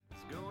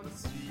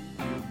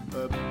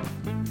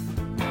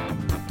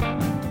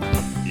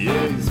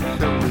Yeah, he's come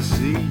to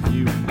see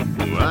you.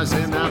 I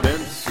say now,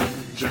 Benson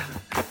Joe,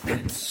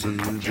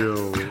 Benson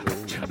Joe,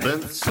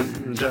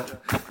 Benson Joe,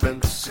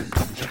 Benson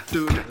Joe,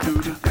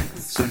 do-do-do-do,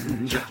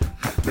 Benson Joe,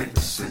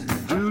 Benson,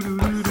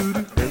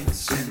 do-do-do-do-do,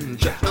 Benson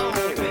Joe.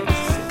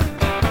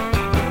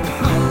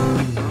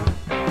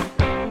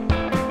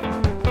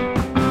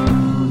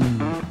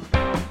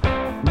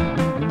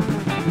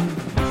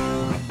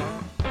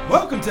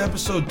 Welcome to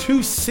episode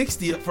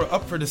 260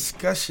 Up for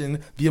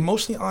Discussion, the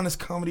emotionally honest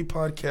comedy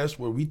podcast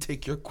where we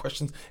take your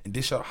questions and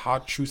dish out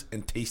hot truths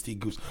and tasty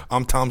goose.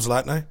 I'm Tom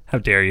Zlatny. How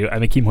dare you?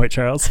 I'm Akeem Hoyt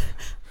Charles.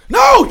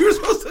 No, you're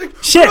supposed to.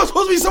 Shit. You're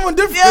supposed to be someone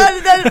different.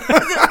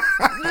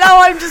 No,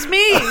 I'm just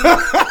me.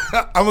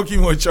 I'm Akeem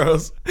Hoyt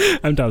Charles.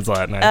 I'm Tom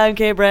Zlatny. I'm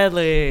Kay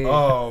Bradley.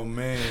 Oh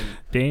man.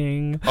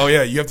 Ding. Oh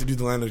yeah, you have to do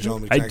the Lando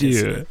John. I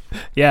do.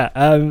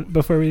 Yeah.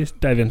 Before we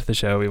dive into the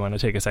show, we want to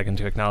take a second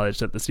to acknowledge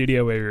that the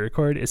studio where we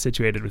record is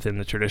situated within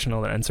the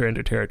traditional and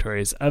unsurrendered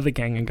territories of the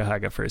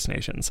Kangangahaga First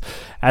Nations.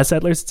 As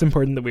settlers, it's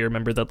important that we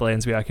remember that the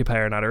lands we occupy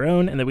are not our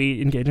own, and that we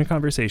engage in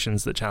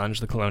conversations that challenge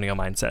the colonial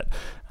mindset.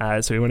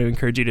 So we want to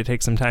encourage you to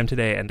take some time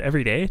today and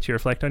every day to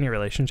reflect on your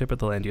relationship with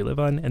the land you live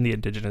on and the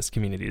indigenous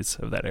communities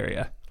of that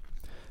area.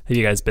 Have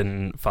you guys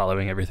been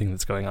following everything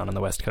that's going on the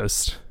West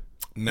Coast?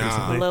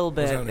 Nah, a little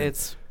bit.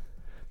 It's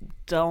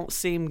don't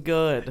seem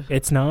good.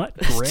 It's not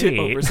great. To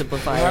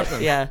oversimplify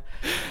it.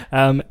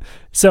 Yeah.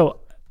 So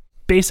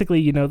basically,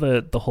 you know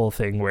the whole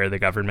thing where the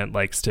government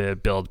likes to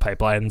build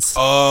pipelines.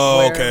 Oh,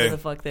 Wherever okay. the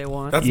fuck they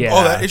want. That's, Yeah.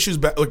 Oh, that issue's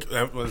back. Look,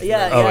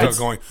 It's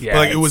going. yeah, But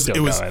like it's it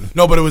was going.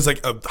 no, but it was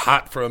like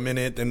hot for a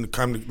minute, then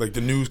kind of like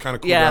the news kind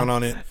of cooled down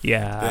on it.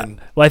 Yeah.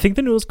 Then- Well, I think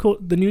the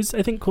news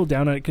I think cooled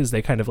down on it because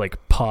they kind of like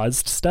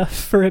paused stuff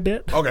for a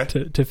bit. Okay.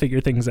 To figure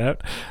things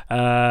out.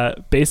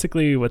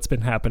 Basically, what's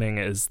been happening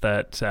is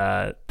that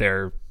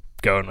they're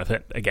going with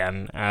it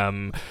again,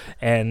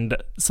 and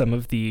some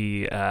of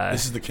the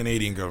This is the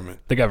Canadian government.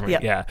 the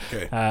government, Yeah. yeah.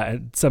 Okay.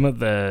 And some of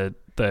the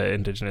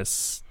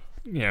indigenous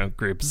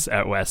groups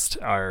out west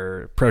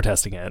are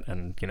protesting it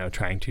and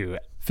trying to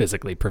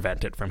physically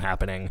prevent it from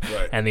happening.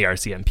 Right. And the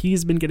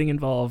RCMP's been getting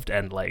involved,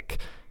 and like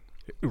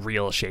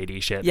real shady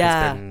shit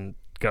Yeah. has been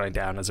going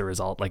down as a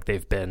result. Like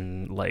they've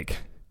been like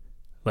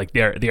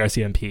the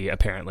RCMP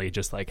apparently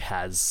just like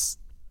has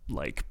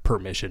like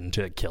permission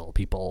to kill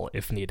people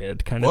if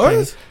needed kind of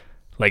What? thing.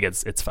 Like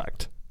it's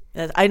fucked.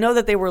 I know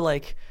that they were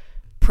like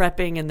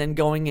prepping and then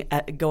going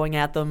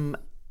at them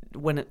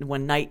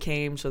when night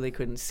came, so they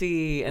couldn't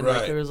see, and Right.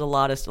 like there was a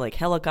lot of like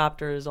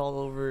helicopters all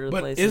over the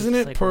But place. isn't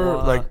It's it like, per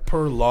wow.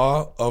 per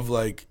law of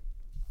like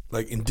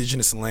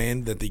indigenous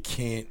land that they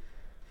can't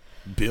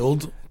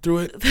build through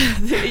it?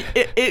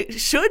 it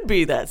should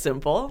be that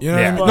simple. You know what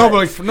I Yeah.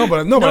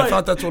 mean? But I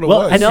thought that's what it Well,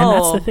 was. and that's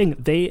No. the thing.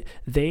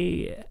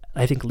 They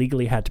I think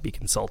legally had to be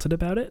consulted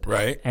about it,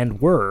 Right. And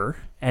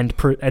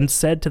and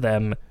said to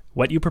them,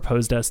 "What you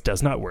proposed us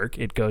does not work.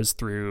 It goes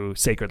through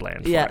sacred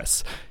land for Yeah.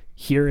 us.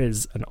 Here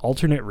is an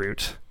alternate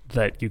route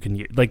that you can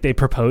use." Like they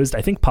proposed,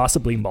 I think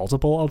possibly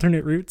multiple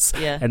alternate routes,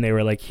 Yeah. and they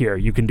were like, "Here,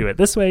 you can do it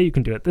this way. You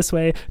can do it this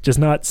way, just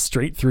not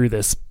straight through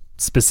this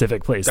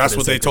specific place." That's that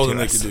what is they sacred told to them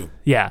they us." could do.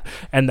 Yeah,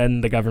 and then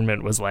the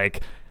government was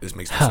like, This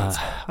makes no sense.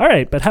 "All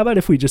right, but how about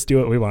if we just do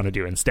what we want to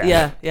do instead?"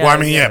 Yeah. Well, I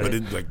mean, exactly.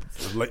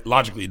 but it,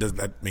 logically,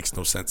 that makes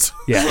no sense.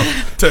 Yeah.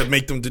 To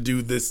make them to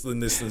do this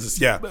and this and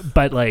this. Yeah.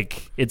 But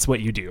like it's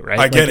what you do, right?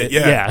 I get Like, it.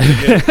 Yeah.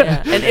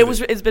 Yeah. And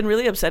it's been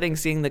really upsetting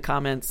seeing the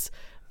comments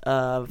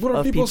of What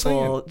are people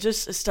people saying?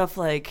 just stuff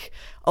like,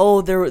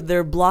 oh,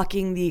 they're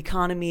blocking the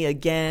economy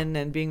again,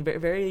 and being very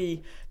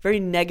very, very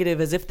negative,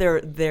 as if their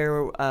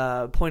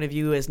point of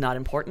view is not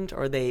important,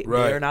 or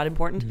they're not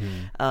important,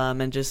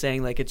 and just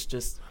saying like it's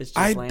just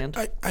land.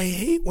 I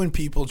hate when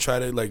people try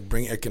to like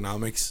bring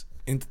economics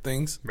into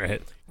things,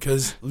 Right.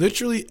 because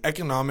literally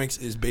economics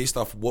is based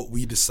off what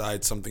we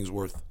decide something's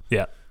worth.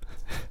 Yeah.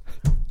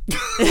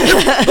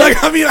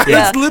 Like, I mean,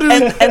 it's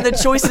literally. and the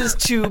choices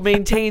to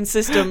maintain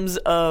systems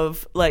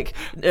of like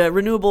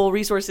renewable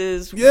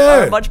resources Yeah.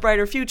 are a much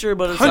brighter future,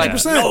 but it's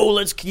 100%. like, no,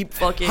 let's keep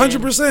fucking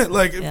 100%.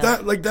 Like if Yeah.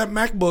 that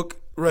MacBook,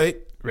 right?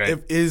 Right. If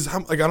is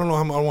like I don't know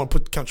how I don't want to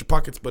count your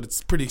pockets, but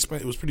it's pretty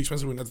expensive. It was pretty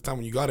expensive at the time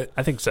when you got it.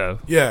 I think so.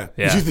 Yeah.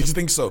 Yeah. You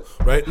think so,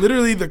 right?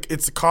 Literally,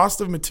 it's the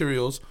cost of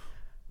materials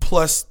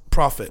plus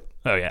profit,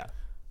 Oh yeah.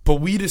 but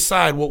we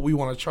decide what we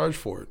want to charge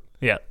for it.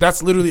 Yeah.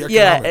 That's literally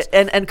economics.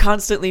 Yeah, and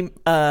constantly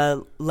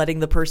letting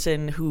the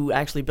person who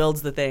actually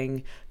builds the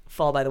thing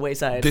fall by the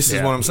wayside. This is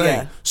Yeah. what I'm saying.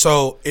 Yeah.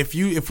 So if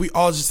we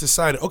all just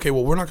decided, okay,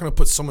 well, we're not going to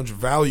put so much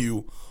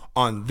value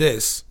on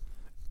this,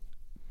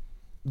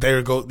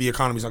 the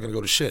economy's not going to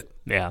go to shit.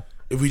 Yeah.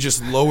 If we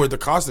just lower the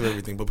cost of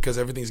everything, but because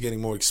everything's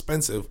getting more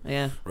expensive,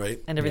 Yeah, right?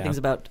 and everything's Yeah.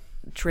 about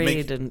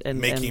trade and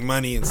making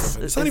money and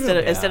stuff. It's not instead,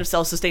 even instead of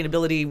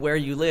self-sustainability where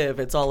you live,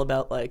 it's all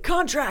about like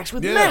contracts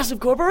with Yeah. massive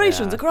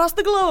corporations Yeah. across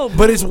the globe.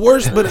 But it's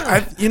worse. But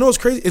it's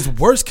crazy. It's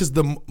worse because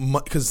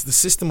the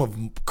system of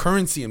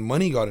currency and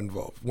money got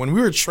involved. When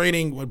we were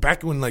trading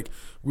back when like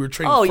we were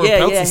trading Oh fur yeah,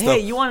 pelts yeah. and stuff. Hey,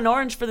 you want an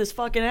orange for this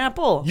fucking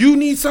apple? You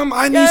need some.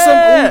 I need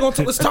Yeah.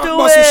 some. Let's talk Do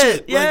about some it.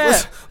 shit. Yeah.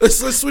 Like,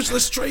 let's switch.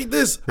 Let's trade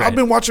this. Right. I've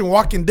been watching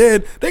Walking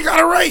Dead. They got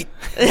it right.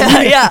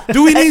 Yeah.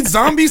 Do we need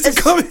zombies to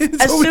come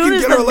in As so we soon can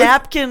as get the our life?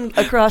 napkin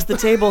across the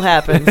table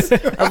happens,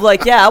 of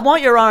like, yeah, I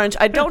want your orange.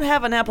 I don't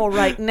have an apple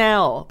right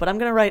now, but I'm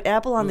gonna write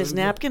apple on this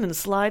napkin and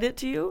slide it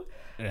to you.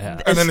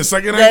 Yeah. And then the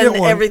second I Then get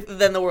one,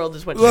 then the world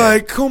just went.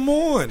 like, come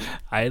on.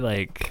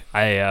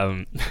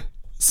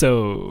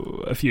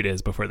 So a few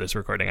days before this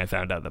recording, I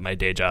found out that my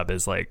day job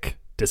is like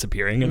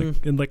disappearing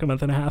in like a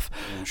month and a half.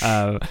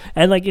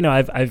 And like, you know,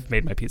 I've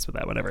made my peace with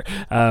that, whatever.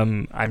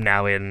 I'm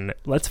now in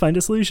let's find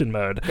a solution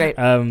mode. Great.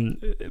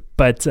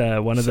 But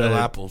one of Sell the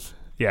apples.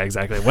 yeah,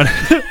 exactly. One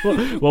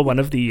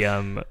of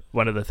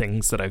the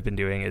things that I've been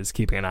doing is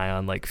keeping an eye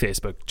on like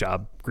Facebook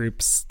job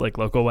groups, like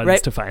local ones,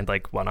 Right. to find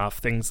like one-off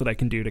things that I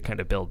can do to kind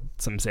of build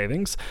some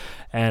savings.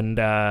 And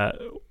I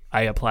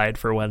applied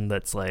for one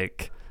that's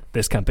like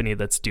this company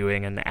that's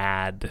doing an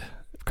ad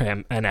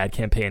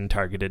campaign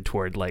targeted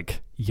toward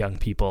like young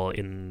people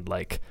in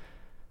like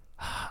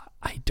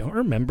I don't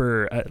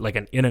remember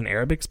in an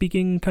Arabic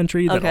speaking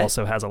country that Okay.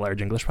 also has a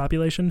large English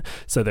population.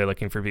 So they're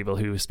looking for people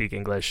who speak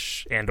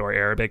English and or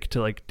Arabic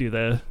to like do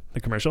the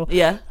commercial.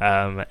 Yeah.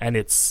 And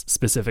it's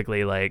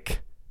specifically like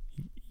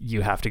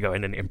you have to go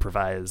in and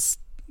improvise,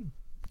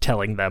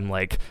 telling them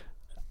like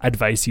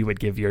advice you would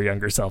give your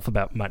younger self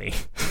about money.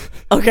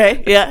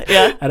 Okay. Yeah.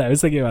 Yeah. And I was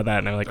thinking about that,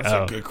 and I'm like, That's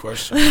oh, a good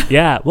question.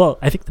 yeah. Well,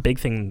 I think the big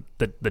thing,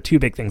 the two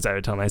big things I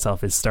would tell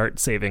myself is start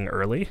saving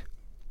early.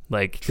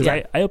 Like, because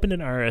Yeah. I opened an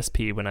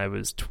RRSP when I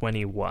was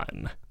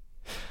 21.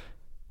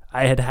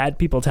 I had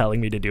people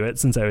telling me to do it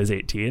since I was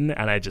 18,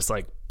 and I just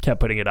like kept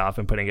putting it off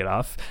and putting it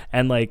off.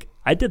 And like,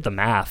 I did the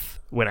math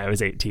when I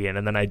was 18,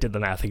 and then I did the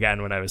math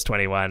again when I was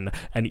 21,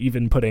 and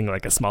even putting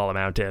like a small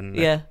amount in,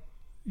 Yeah.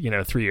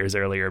 3 years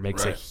earlier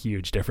makes a Right.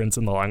 huge difference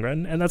in the long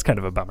run, and that's kind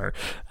of a bummer.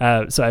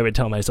 So I would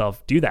tell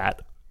myself, do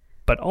that,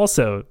 but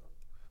also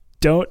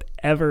don't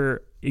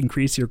ever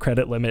increase your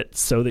credit limit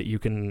so that you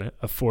can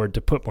afford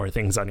to put more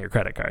things on your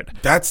credit card.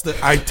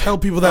 I tell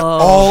people that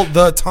all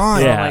the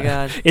time. Yeah. my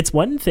God. It's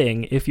one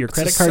thing if your a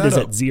credit card is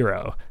setup. at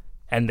 0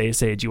 and they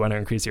say, do you want to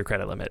increase your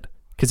credit limit?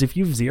 Because if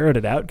you've zeroed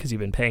it out because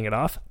you've been paying it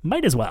off,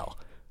 might as well.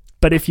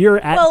 But if you're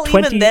at Well,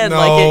 20, even then, No,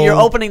 like you're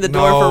opening the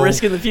door no. for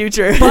risk in the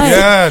future.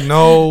 Yeah,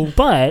 no.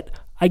 but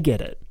I get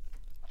it.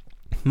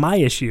 My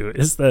issue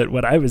is that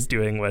what I was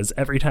doing was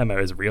every time I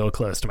was real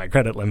close to my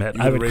credit limit,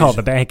 You I would would call raise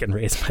the it. bank and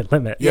raise my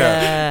limit.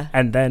 Yeah.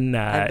 And then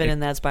I've been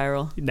in that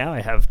spiral. now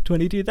I have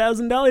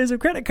 $22,000 of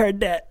credit card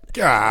debt.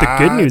 God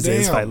The good news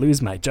is if I damn.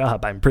 lose my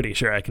job, I'm pretty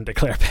sure I can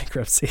declare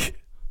bankruptcy.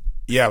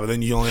 Yeah, but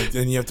then you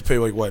have to pay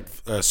like what,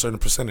 a certain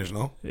percentage,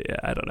 no? Yeah,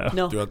 I don't know.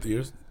 No, Throughout the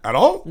years? At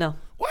all? no.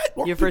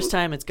 What? Your first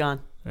time, it's gone.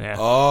 Yeah.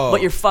 Oh.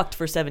 But you're fucked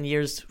for 7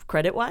 years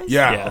credit wise.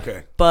 Yeah, Yeah.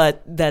 okay.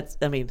 But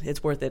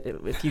it's worth it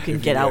if you can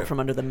If get you out get- from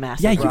under the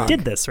massive Yeah, you rock. did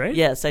this, right?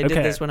 Yes, I did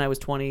Okay. this when I was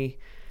 23.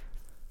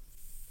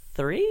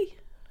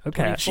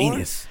 Okay. 24?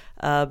 Genius.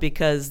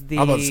 Because the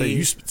I'm about to say,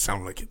 you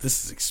sound like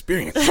this is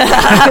experience.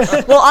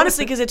 well,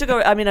 honestly, because it took.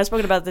 I mean, I've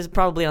spoken about this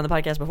probably on the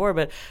podcast before,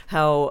 but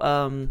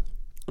how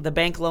the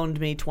bank loaned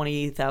me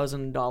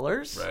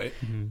 $20,000, Right.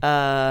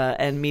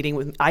 and meeting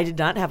with. I did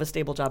not have a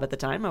stable job at the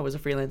time. I was a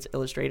freelance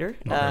illustrator,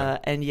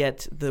 and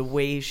yet the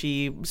way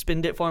she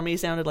spinned it for me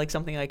sounded like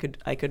something I could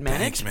manage.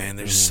 Thanks, man.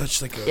 There's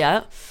such like a...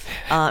 Yeah,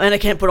 and I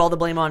can't put all the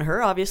blame on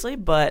her, obviously,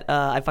 but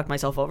I fucked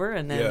myself over,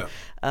 and then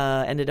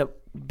ended up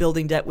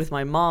building debt with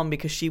my mom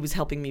because she was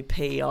helping me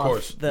pay off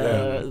course.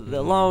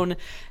 the loan,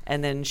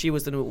 and then she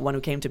was the one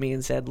who came to me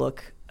and said,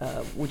 "Look,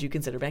 would you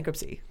consider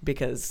bankruptcy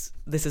because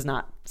this is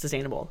not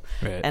sustainable?"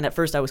 Right. And at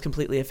first, I was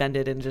completely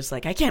offended and just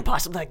like, "I can't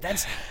possibly like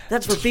that's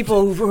for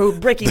people who are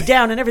breaking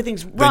down and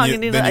everything's wrong."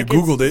 Then you, and then you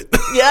Googled it.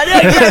 yeah.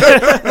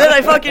 Then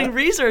I fucking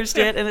researched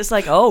it, and it's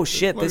like, oh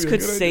shit, Might this be a could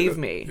good save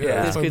idea. me.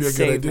 Yeah, This this might could be a good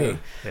save idea.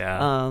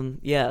 me.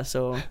 Yeah.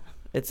 So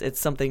it's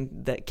something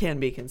that can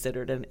be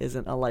considered and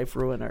isn't a life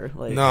ruiner,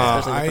 like No,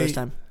 especially the first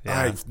time.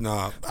 I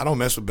don't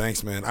mess with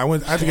banks, man. I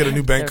had to get a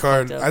new bank They're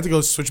card. fucked up. I had to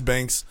go switch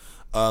banks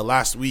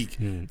last week,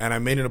 and I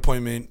made an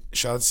appointment.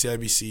 Shout out to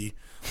CIBC.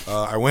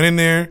 I went in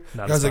there.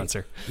 Not I a was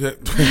sponsor. Like,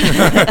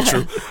 yeah,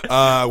 true.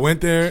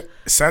 Went there,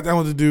 sat down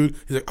with the dude.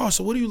 He's like, "Oh,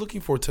 so what are you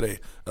looking for today?"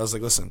 I was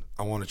like, "Listen,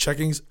 I want a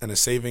checkings and a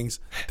savings.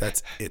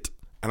 That's it.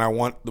 And I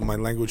want my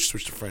language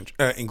switched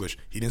to English."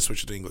 He didn't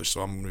switch it to English, so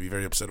I'm going to be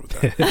very upset with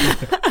that.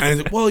 And he's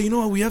like, "Well, you know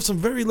what? We have some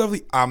very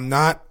lovely." I'm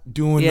not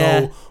doing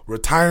no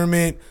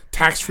retirement,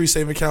 tax-free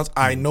saving accounts.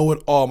 I know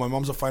it all. My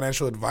mom's a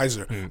financial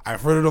advisor.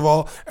 I've heard it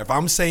all. If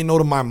I'm saying no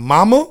to my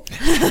mama,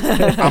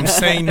 I'm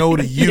saying no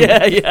to you.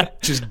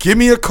 Just give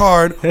me a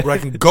card where I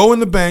can go in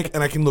the bank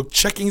and I can look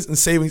checkings and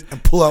savings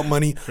and pull out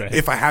money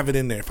if I have it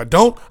in there. If I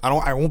don't,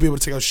 I won't be able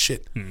to take out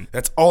shit.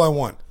 That's all I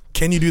want.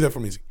 Can you do that for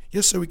me? He's like,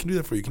 "Yes, sir, we can do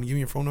that for you. Can you give me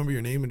your phone number,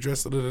 your name,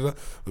 address, da-da-da-da?"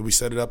 But we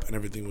set it up and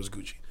everything was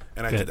Gucci.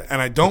 And I did that.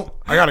 And I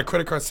got a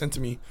credit card sent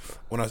to me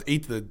when I was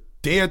 8. The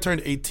day I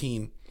turned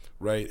 18,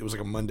 right? It was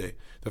like a Monday.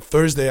 The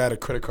Thursday I had a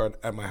credit card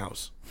at my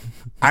house.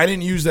 I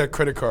didn't use that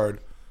credit card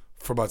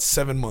for about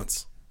 7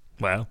 months.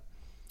 Wow.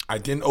 I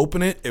didn't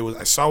open it.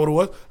 I saw what it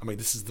was. I'm like,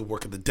 this is the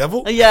work of the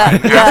devil. Yeah.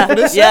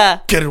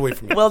 Get it away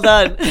from me. Well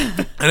done.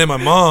 And then my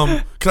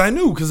mom, because I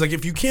knew, because like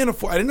if you can't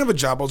afford, I didn't have a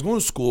job. I was going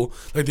to school.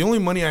 Like the only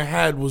money I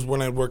had was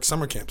when I worked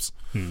summer camps,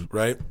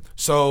 right?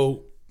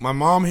 So my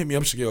mom hit me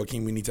up. She goes,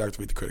 "Akeem, we need to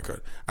activate the credit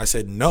card." I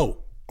said, "No,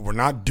 we're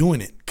not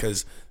doing it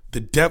because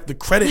the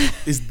credit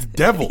is the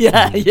devil."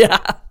 Yeah.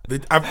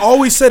 I've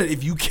always said it.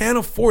 If you can't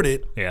afford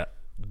it, Yeah.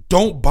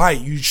 don't buy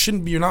it. You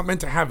shouldn't be. You're not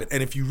meant to have it.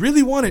 And if you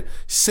really want it,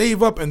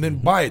 save up and then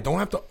buy it. Don't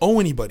have to owe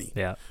anybody.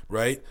 Yeah.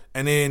 Right.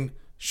 And then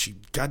she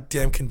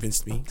goddamn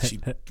convinced me. She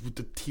with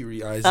the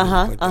teary eyes and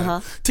like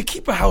that to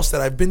keep a house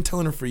that I've been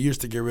telling her for years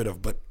to get rid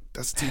of. But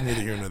that's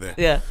neither here nor there.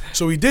 Yeah.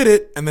 So we did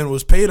it, and then it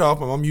was paid off.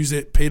 My mom used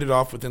it, paid it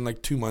off within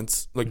like 2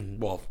 months. Like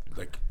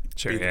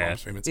Sure, paid the yeah.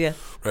 mom's payments. Yeah.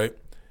 Right.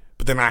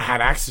 But then I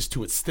had access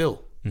to it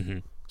still.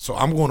 So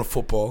I'm going to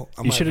football.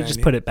 You should have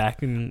just put it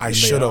back in. I in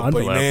should have, the but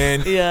envelope.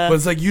 man, Yeah. but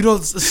it's like you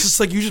don't. It's just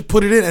like you just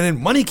put it in, and then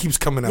money keeps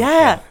coming out.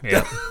 Yeah.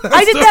 Yeah.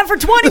 I did that for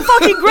 20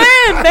 fucking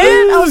grand,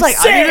 man. I was like,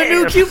 I need a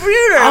new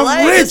computer.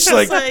 I'm it's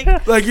rich.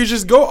 just Like you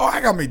just go. Oh,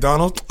 I got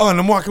McDonald's. Oh, and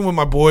I'm walking with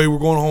my boy. We're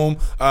going home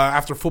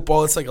after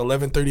football. It's like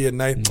 11:30 at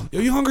night.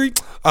 Yo, you hungry?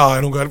 Oh, I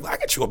don't got. I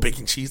got you a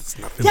bacon cheese. It's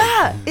nothing.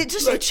 yeah, it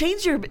just it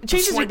changes your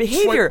swipe,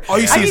 behavior. swipe. All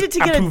you see I is needed to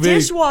get a approuvé.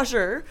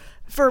 dishwasher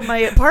for my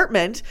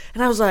apartment,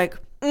 and I was like,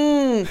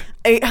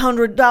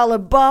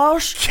 $800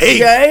 Bosch Cake.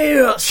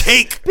 Yes.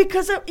 Cake.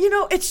 Because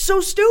it's so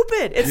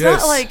stupid. It's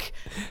Yes. not like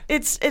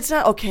it's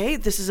not okay.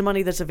 This is the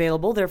money that's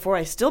available. Therefore,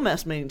 I still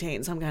must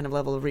maintain some kind of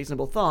level of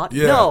reasonable thought.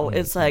 Yeah. No,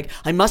 it's like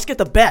I must get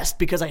the best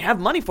because I have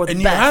money for the And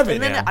you best. have it.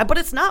 And then, Yeah. but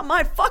it's not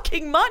my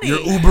fucking money. You're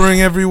Ubering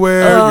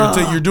everywhere.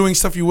 You're doing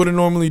stuff you wouldn't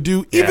normally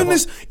do.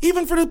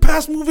 Even for the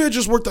past movie I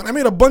just worked on, I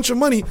made a bunch of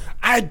money.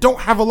 I don't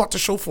have a lot to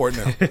show for it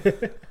now.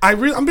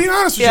 I'm being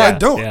honest with you. I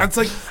don't. Yeah. It's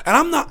like, and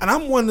I'm not. And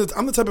I'm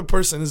the type of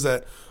person is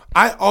that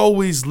I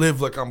always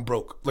live like I'm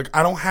broke. Like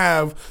I don't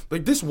have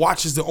like this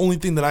watch is the only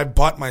thing that I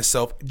bought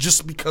myself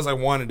just because I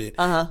wanted it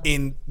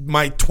in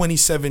my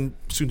 27,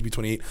 soon to be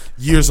 28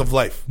 years of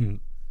life.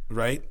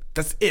 Right?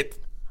 That's it.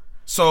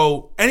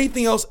 So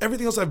everything else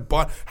I've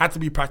bought had to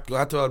be practical.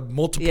 Had to have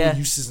multiple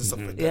uses and stuff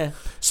like that. Yeah.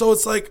 So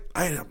it's like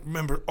I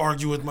remember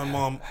arguing with my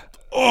mom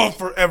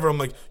forever. I'm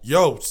like,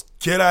 yo,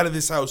 get out of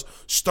this house.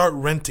 Start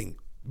renting.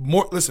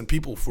 Listen,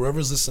 people,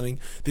 whoever's listening,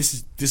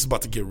 this is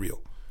about to get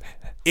real.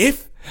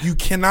 If you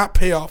cannot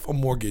pay off a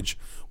mortgage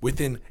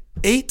within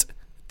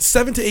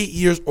 7 to 8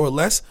 years or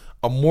less,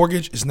 a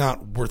mortgage is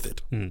not worth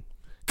it.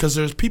 Because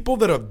there's people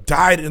that have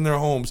died in their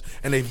homes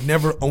and they've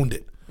never owned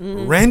it.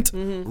 Rent.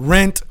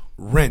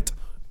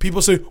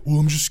 People say, well,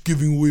 I'm just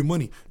giving away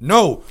money.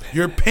 No,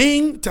 you're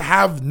paying to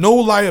have no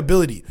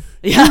liability.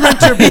 You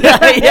rent your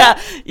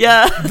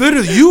yeah.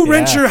 Literally, you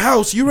rent your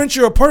house, you rent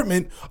your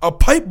apartment, a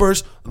pipe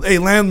burst, hey,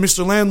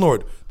 Mr.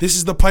 Landlord, this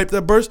is the pipe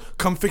that burst,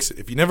 come fix it.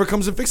 If he never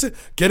comes and fix it,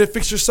 get it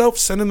fixed yourself,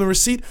 send him the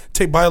receipt,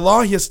 by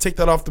law, he has to take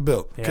that off the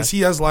bill because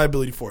he has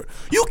liability for it.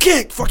 You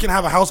can't fucking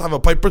have a house, have a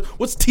pipe burst.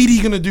 What's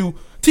TD gonna do?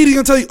 TD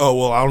gonna tell you, oh,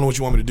 well, I don't know what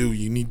you want me to do.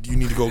 You need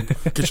to go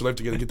get your life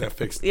together, get that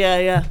fixed.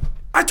 Yeah.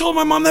 I told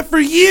my mom that for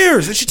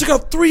years, and she took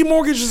out 3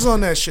 mortgages on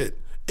that shit.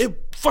 It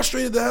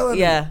frustrated the hell out of me.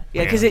 Yeah,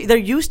 because there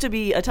used to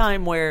be a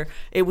time where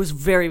it was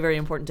very, very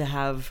important to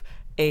have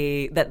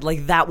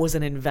that was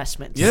an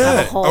investment. To have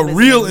Yeah, home a is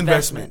real an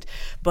investment.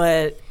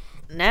 But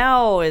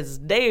now it's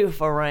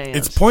different.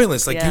 It's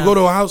pointless. Like you go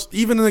to a house,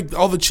 even in like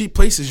all the cheap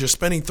places, you're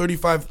spending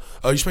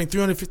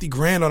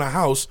 $350,000 on a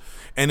house,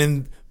 and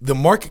then the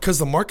market, because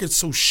the market's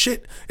so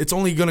shit, it's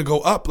only gonna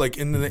go up. Like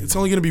it's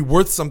only gonna be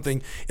worth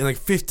something in like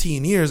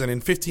 15 years, and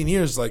in 15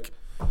 years, like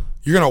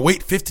you're gonna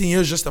wait 15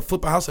 years just to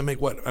flip a house and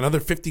make what, another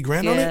 $50,000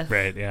 on it?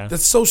 Right, yeah.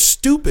 That's so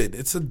stupid.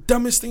 It's the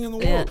dumbest thing in the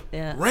world.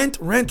 Yeah. Rent,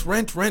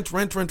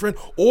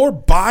 or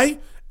buy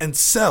and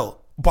sell.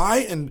 Buy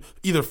and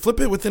either flip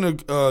it within a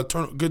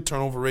good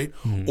turnover rate,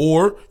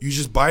 or you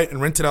just buy it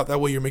and rent it out. That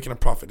way you're making a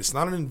profit. It's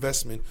not an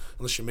investment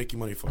unless you're making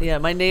money from it. Yeah,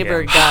 my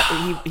neighbor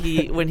got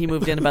he when he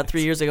moved in about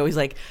 3 years ago. He's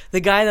like,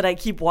 the guy that I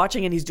keep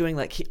watching, and he's doing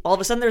like all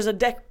of a sudden there's a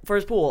deck for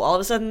his pool. All of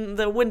a sudden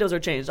the windows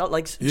are changed.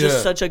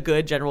 Just such a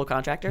good general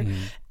contractor,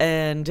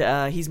 and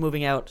he's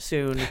moving out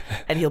soon,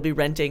 and he'll be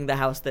renting the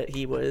house that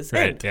he was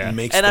in. Yeah.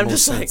 Makes And the I'm most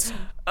just sense. like,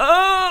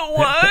 oh,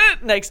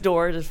 what? Next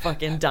door, just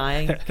fucking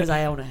dying because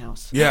I own a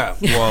house. Yeah,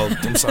 well,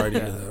 I'm sorry to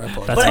hear that. I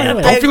apologize. That's all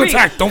right. Don't feel agree.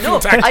 attacked. Don't feel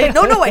attacked. I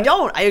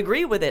don't. I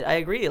agree with it. I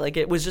agree. Like,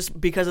 it was just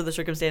because of the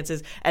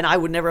circumstances, and I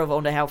would never have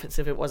owned a house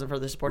if it wasn't for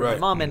the support of my Right.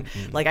 mom. And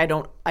like,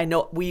 I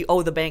know we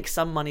owe the bank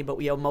some money, but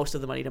we owe most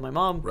of the money to my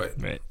mom,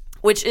 Right.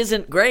 which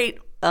isn't great.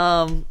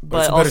 But it's a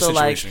better also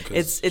like situation 'cause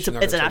it's she's not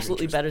gonna an charge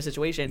absolutely interest. better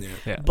situation.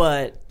 Yeah.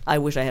 But I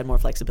wish I had more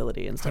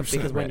flexibility and stuff 100%,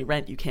 because when right. you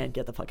rent, you can't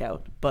get the fuck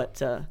out. But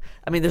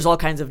I mean, there's all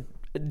kinds of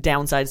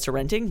downsides to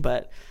renting,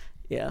 but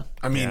yeah.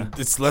 I mean,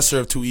 it's lesser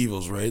of two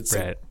evils, right? It's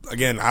Right. like,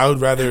 again, I would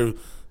rather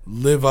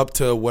live up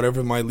to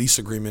whatever my lease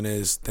agreement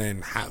is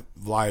than have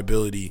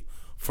liability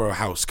for a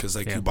house. Because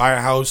you buy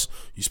a house,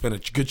 you spend a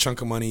good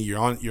chunk of money, you're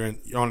on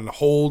the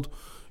hold.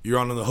 you're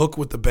on the hook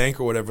with the bank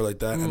or whatever like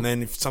that. And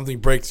then if something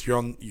breaks,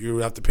 you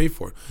have to pay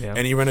for it. Yeah.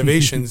 Any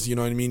renovations, you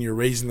know what I mean? You're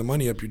raising the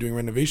money up. You're doing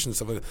renovations and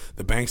stuff like that.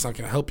 The bank's not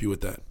going to help you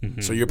with that.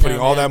 So you're putting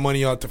all that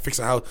money out to fix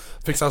a house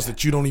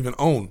that you don't even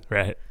own.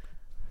 Right.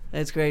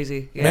 It's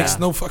crazy. Yeah. Makes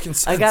no fucking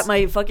sense. I got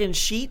my fucking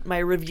sheet, my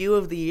review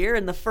of the year,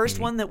 and the first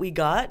one that we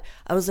got,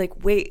 I was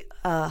like, wait,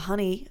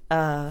 honey,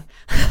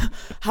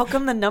 how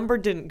come the number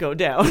didn't go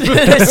down?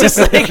 It's just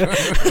like,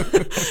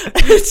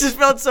 it just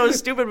felt so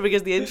stupid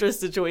because the interest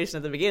situation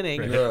at the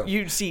beginning,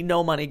 you'd see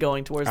no money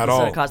going towards the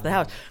cost of the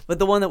house. But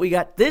the one that we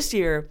got this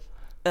year,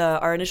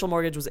 our initial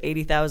mortgage was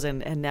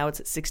 $80,000, and now it's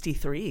at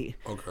 $63,000.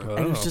 Okay.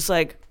 And it was just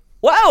like,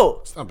 wow,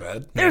 It's not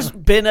bad. there's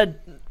been a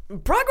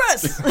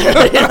progress.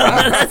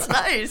 That's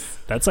nice.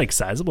 That's like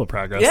sizable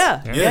progress.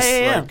 Yeah. Yes,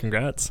 Yeah. like-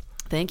 Congrats.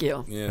 Thank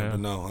you. Yeah, but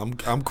no,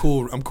 I'm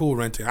cool. I'm cool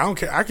renting. I don't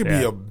care. I could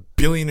be a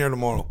billionaire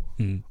tomorrow.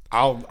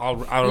 I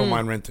don't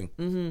mind renting.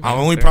 The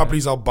only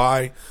properties I'll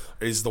buy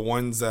is the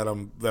ones that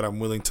I'm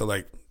willing to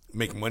like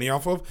make money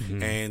off of.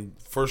 And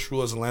first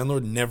rule as a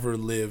landlord: never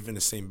live in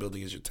the same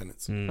building as your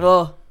tenants.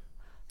 Oh,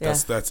 yeah.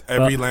 That's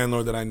every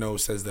landlord that I know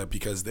says that,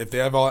 because if they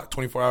have all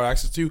 24-hour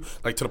access to you,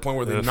 like to the point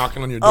where they're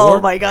knocking on your door. Oh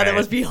my god, that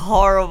must be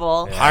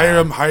horrible. Hire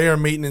a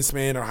maintenance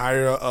man or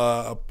hire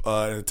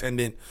an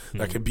attendant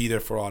that could be there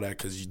for all that,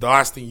 because the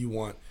last thing you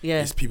want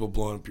is people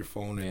blowing up your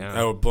phone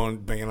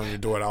and banging on your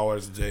door at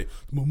hours a day.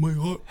 My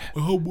hot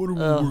water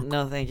will work.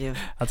 No, thank you.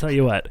 I'll tell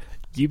you what.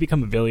 You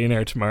become a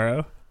billionaire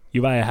tomorrow.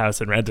 You buy a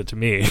house and rent it to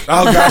me.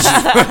 I got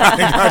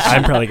you.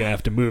 I'm probably gonna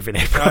have to move in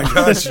April. I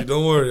got you.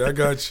 Don't worry. I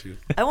got you.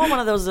 I want one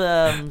of those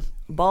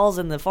balls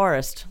in the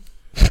forest.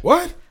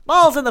 What?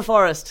 Balls in the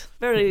forest.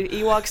 Very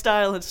Ewok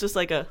style. It's just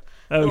like a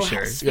little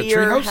sure. sphere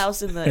treehouse?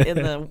 house in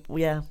the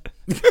yeah.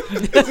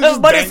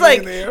 But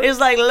it's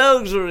like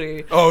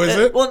luxury. Oh, is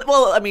it?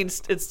 Well, I mean,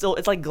 it's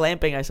like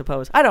glamping, I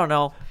suppose. I don't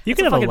know. You It's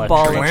can have a fucking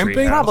luxury ball.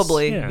 Glamping?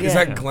 Probably. Yeah. Is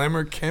that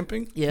glamour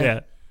camping?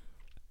 Yeah.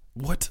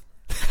 What?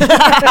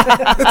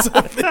 That's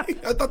a thing.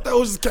 I thought that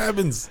was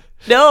cabins.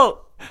 No,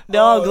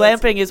 Oh,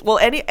 glamping is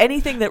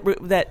anything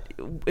that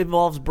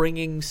involves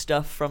bringing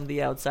stuff from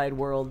the outside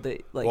world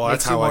that like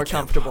makes you more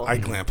comfortable. I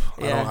glamp.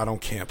 Yeah. I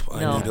don't camp.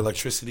 No. I need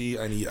electricity.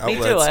 I need Me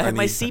outlets. too. I have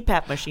my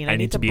CPAP machine. I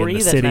need to be breathe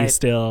in the at city night.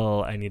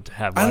 still. I need to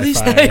have At Wi-Fi.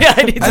 least- Yeah,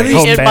 I need to At be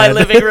least in my bed.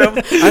 living room.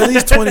 At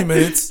least 20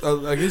 minutes. At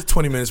least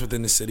 20 minutes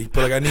within the city.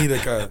 But like I need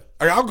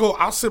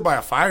I'll sit by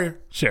a fire.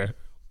 Sure.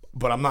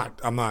 But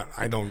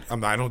I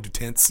don't do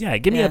tents. Yeah,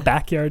 give me Yeah. a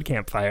backyard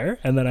campfire,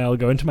 and then I'll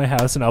go into my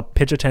house and I'll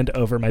pitch a tent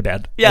over my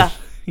bed. Yeah.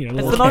 You know,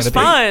 It's little the most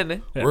canopy.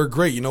 fun. Yeah. We're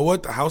great. You know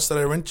what? The house that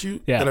I rent you,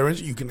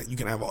 you can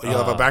have you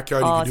have a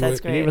backyard. You can do that's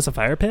it. great. You gave us a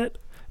fire pit,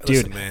 dude.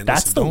 Listen, man,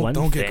 that's the one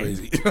Don't thing. get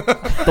crazy.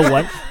 The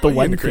one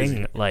getting crazy?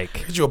 thing, like,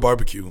 Get you a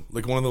barbecue,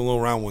 like one of the little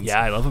round ones.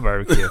 yeah, I love a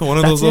barbecue. One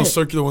of That's those little it.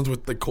 circular ones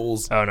with the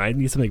coals. Oh no, I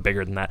need something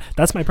bigger than that.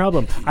 That's my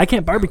problem. I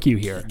can't barbecue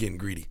here. Getting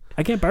greedy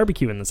I can't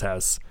barbecue in this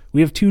house. We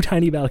have 2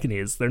 tiny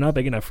balconies. They're not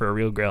big enough for a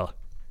real grill.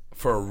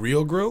 for a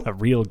real grill. A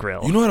real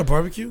grill. You know how to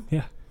barbecue?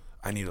 Yeah.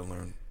 I need to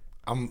learn.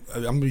 I'm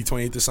gonna be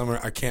 28 this summer.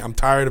 I can't. I'm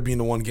tired of being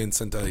the one getting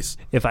sent to ice.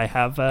 If I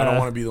have, I don't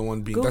want to be the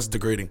one being. That's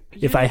degrading.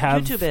 if I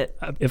have, YouTube it.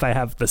 if I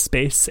have the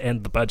space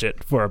and the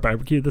budget for a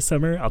barbecue this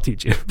summer, I'll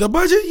teach you. The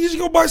budget? You just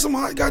go buy some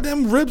hot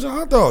goddamn ribs and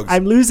hot dogs.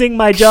 I'm losing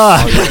my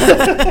job.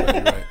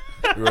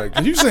 You're right.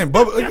 Cause you saying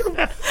bubble? Like,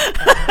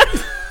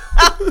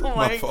 Oh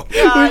my fault.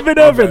 god. We've been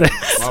my over bad.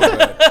 this. My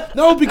bad.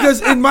 No,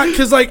 because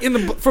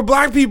for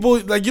black people,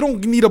 like you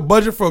don't need a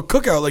budget for a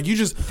cookout. Like you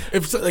just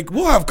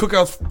we'll have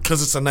cookouts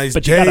because it's a nice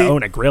But day. you gotta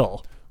own a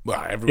grill. Well,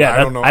 Yeah, I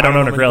don't that- know. I don't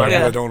own a many grill. black people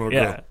Yeah. that don't own a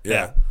Yeah. grill. Yeah.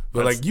 Yeah.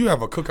 But like you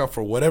have a cookout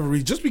for whatever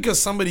reason, just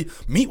because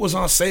meat was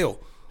on sale.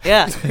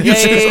 Yeah. You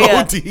just yeah.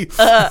 OD.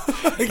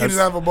 You can just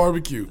have a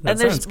barbecue. And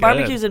there's sounds good.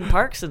 barbecues in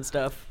parks and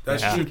stuff.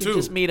 That's Yeah. true You can too.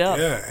 just meet up.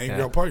 Yeah,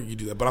 Angry Park, you can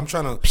do that. But I'm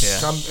trying to.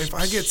 If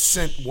I get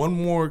sent one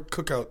more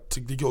cookout to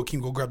go,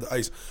 Keem, go grab the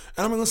ice.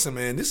 And I'm like, listen,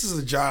 man, this is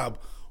a job.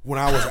 When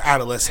I was an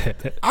adolescent,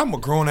 I'm a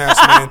grown ass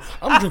man.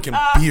 I'm drinking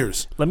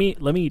beers. Let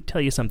me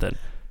tell you something.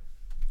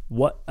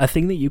 What a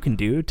thing that you can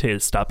do to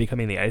stop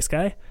becoming the ice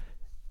guy.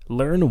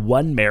 Learn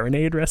one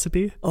marinade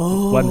recipe.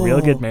 One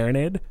real good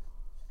marinade.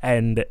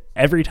 And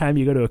every time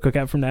you go to a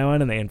cookout from now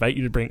on and they invite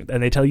you to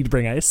they tell you to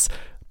bring ice.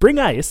 Bring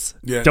ice.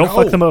 Yeah, Don't no.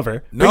 fuck them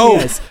over. Bring No.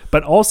 the ice.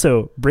 But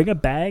also bring a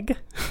bag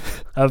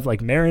of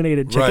like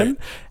marinated chicken Right.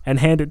 and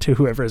hand it to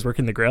whoever is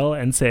working the grill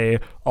and say,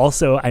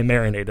 also I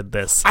marinated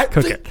this.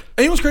 Cook it. And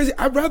you know what's crazy?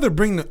 I'd rather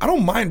I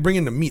don't mind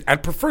bringing the meat.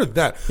 I'd prefer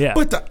that. Yeah.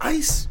 But the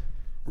ice.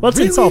 Well, it's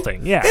really?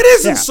 insulting. Yeah. It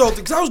is Yeah.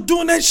 insulting because I was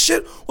doing that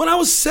shit when I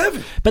was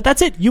 7. But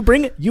that's it. You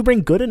bring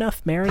good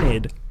enough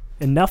marinade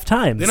enough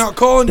times. They're not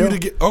calling you They'll- to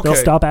get. Okay. They'll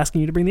stop asking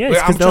you to bring the ice Wait,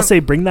 I'm because they'll trying- say,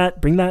 bring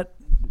that,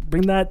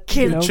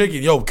 you know,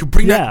 Chicken, yo, can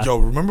bring Yeah. that. Yo,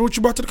 remember what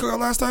you brought to the cookout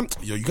last time?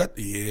 Yo, you got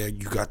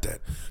that.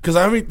 Because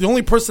I mean, the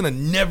only person that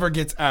never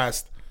gets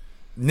asked.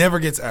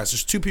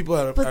 There's 2 people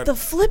that. But the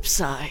flip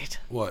side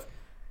what?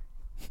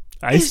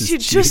 ice is is you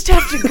cheap. just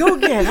have to go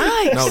get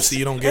ice. No, see,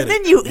 you don't get and it.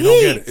 then you don't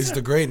get eat. it. It's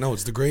degrading. No,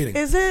 it's degrading.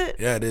 Is it?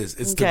 Yeah, it is.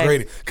 It's Okay.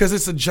 degrading because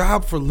it's a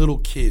job for little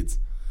kids.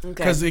 Okay.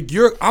 Because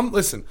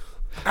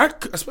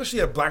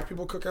especially at black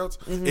people cookouts,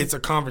 it's a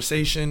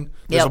conversation.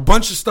 There's Yep. a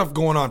bunch of stuff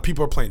going on.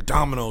 People are playing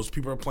dominoes.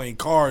 People are playing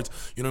cards.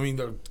 You know what I mean?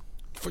 The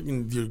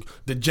fucking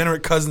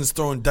degenerate cousins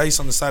throwing dice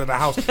on the side of the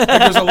house. Like,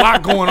 there's a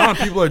lot going on.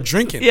 People are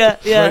drinking. Yeah.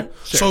 Right?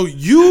 So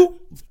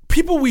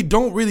people we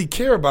don't really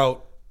care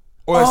about.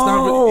 Or it's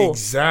not really,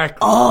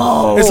 exactly.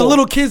 It's the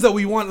little kids that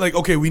we want. Like,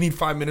 okay, we need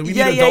 5 minutes. We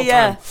need adult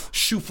time.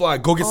 Shoe fly.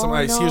 Go get some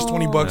ice. Here's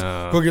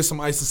 $20. Go get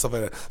some ice and stuff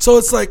like that. So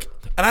it's like,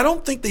 and I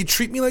don't think they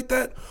treat me like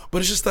that. But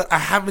it's just that I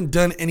haven't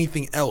done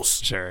anything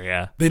else. Sure,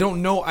 yeah. They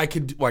don't know I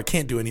could. Well, I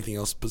can't do anything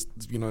else. But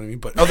you know what I mean.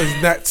 But other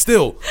than that,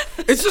 still,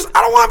 it's just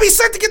I don't want to be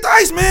set to get the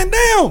ice, man.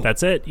 Damn.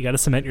 That's it. You got to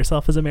cement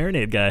yourself as a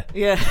marinade guy.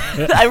 Yeah.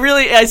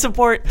 I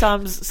support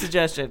Tom's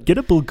suggestion. Get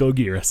a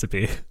bulgogi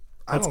recipe.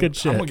 That's good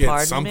shit. I'm gonna get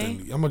Pardon something.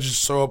 me? I'm gonna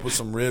just show up with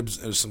some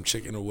ribs or some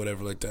chicken or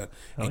whatever like that,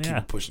 and keep yeah.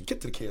 it pushing.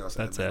 Get to the chaos.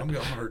 That's man. it.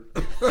 I'm hurt.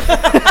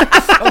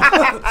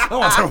 I don't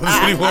want to talk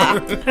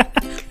about this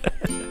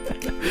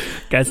anymore.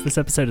 Guys, this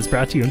episode is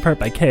brought to you in part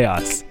by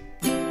Chaos.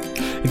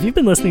 If you've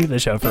been listening to the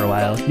show for a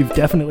while, you've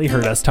definitely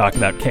heard us talk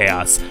about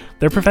Chaos.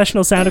 Their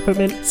professional sound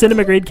equipment,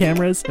 cinema-grade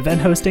cameras,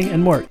 event hosting,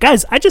 and more.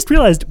 Guys, I just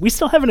realized we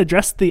still haven't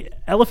addressed the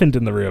elephant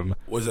in the room.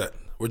 What's that?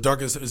 We're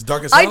dark as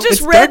darkest. I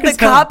just read the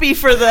copy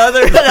for the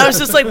other, and I was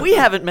just like, we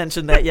haven't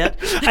mentioned that yet.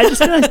 I just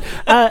realized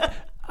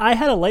I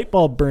had a light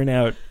bulb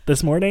burnout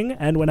this morning,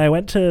 and when I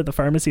went to the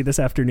pharmacy this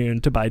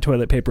afternoon to buy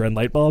toilet paper and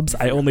light bulbs,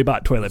 I only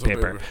bought toilet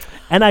paper.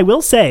 And I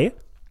will say,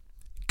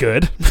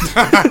 good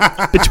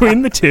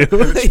between the two.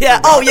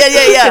 Yeah. Oh,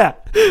 yeah.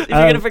 If you're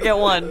gonna Um, forget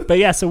one. But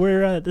yeah, so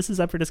we're this is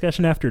up for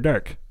discussion after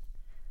dark.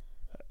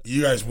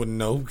 You guys wouldn't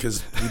know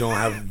because we don't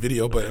have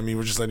video, but I mean,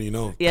 we're just letting you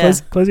know. Yeah.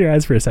 Close your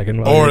eyes for a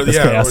second while Or we get this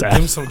chaos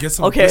out. get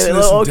some.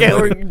 Okay,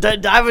 we're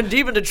diving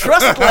deep into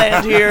trust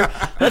land here.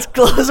 Let's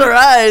close our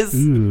eyes.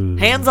 Ooh.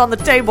 Hands on the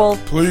table.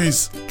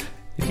 Please.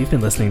 If you've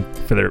been listening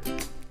for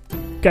the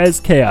guys,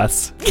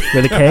 Chaos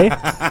with a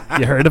K,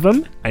 you heard of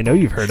them? I know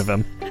you've heard of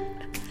them.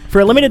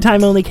 For a limited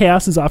time only,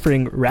 Chaos is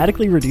offering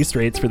radically reduced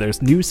rates for their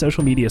new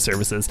social media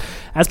services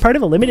as part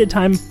of a limited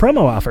time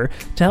promo offer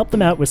to help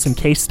them out with some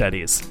case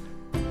studies.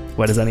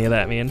 What does any of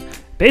that mean?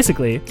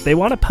 Basically, they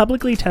want to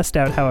publicly test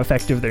out how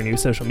effective their new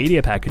social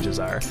media packages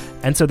are,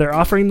 and so they're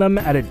offering them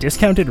at a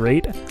discounted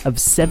rate of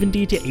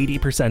 70 to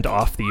 80%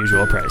 off the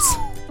usual price.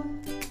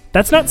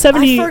 That's not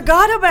 70. I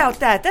forgot about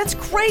that. That's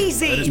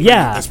crazy.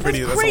 Yeah. That's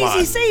pretty. That's a Crazy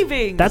lot.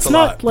 savings. That's That's a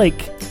not lot.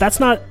 like that's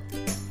not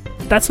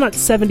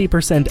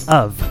 70%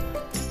 of.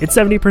 It's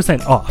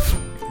 70% off.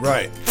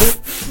 Right.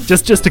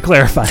 Just to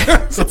clarify.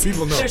 So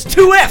people know. There's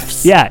 2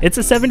 F's. Yeah, it's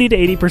a 70 to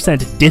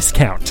 80%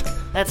 discount.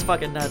 That's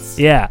fucking nuts.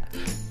 Yeah.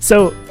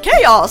 So,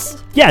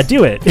 Chaos. yeah,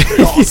 do it.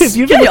 If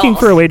you've been Chaos. looking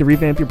for a way to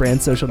revamp your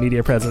brand's social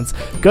media presence,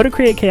 go to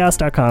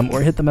createchaos.com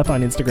or hit them up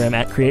on Instagram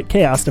at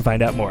createchaos to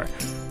find out more.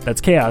 That's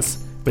chaos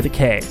with a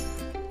K.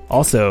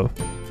 Also,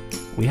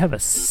 we have a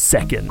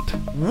second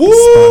Woo!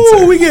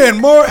 sponsor. We getting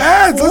more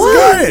ads.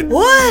 Let's get it.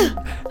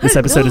 What? This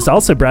episode is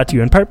also brought to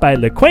you in part by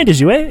Le Coin de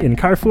Jouet in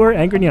Carrefour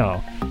and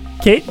Grignon.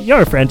 Kate,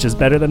 your French is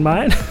better than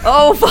mine.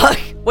 Oh, fuck.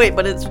 Wait,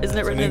 but isn't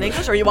it written in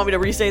English, or you want me to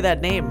re-say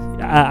that name?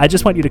 I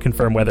just want you to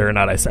confirm whether or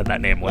not I said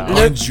that name well.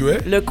 Enjoy.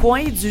 Le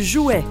Coin du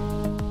Jouet.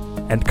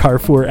 And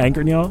Carrefour and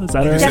Grignon, is that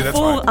all say right? that's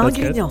Carrefour fine. en That's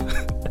good.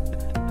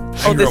 Grignon.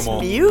 Oh, Angry this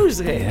Mall.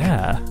 music.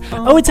 Yeah.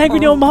 Oh, it's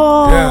Grignon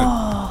Mall.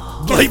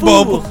 Yeah. Light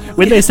bulb.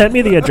 When they sent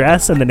me the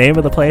address and the name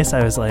of the place,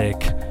 I was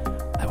like,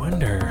 I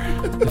wonder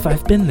if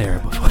I've been there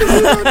before.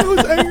 It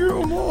was Angry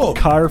Mall.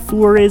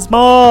 Carrefour is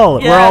mall.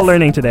 We're all Yes.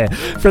 learning today.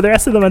 For the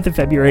rest of the month of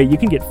February, you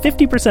can get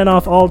 50%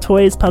 off all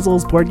toys,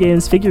 puzzles, board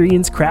games,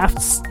 figurines,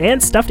 crafts,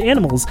 and stuffed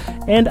animals,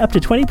 and up to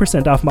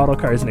 20% off model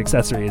cars and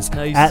accessories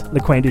Nice. at Le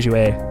Coin de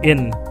Jouet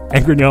in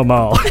Grignon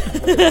Mall.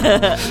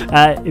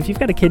 If you've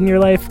got a kid in your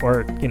life,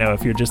 or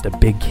if you're just a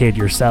big kid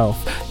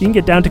yourself, you can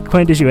get down to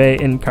Coin de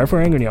Jouet in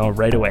Carrefour and Grignon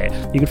right away.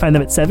 You can find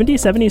them at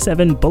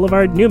 7077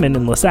 Boulevard Newman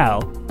in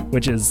LaSalle,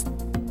 which is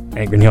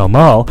Grignon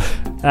Mall.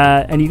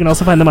 And you can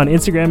also find them on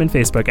Instagram and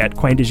Facebook at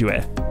Coin de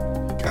Jouet.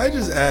 Can I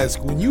just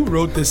ask, when you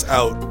wrote this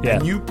out, Yeah.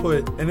 and you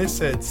put, and it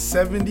said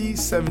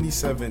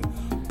 7077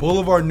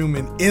 Boulevard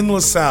Newman in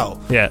LaSalle,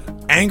 Yeah.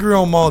 Angry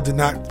on Mall did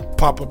not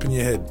pop up in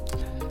your head.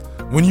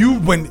 When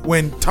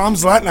Tom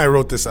Zlatt and I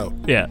wrote this out,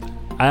 Yeah.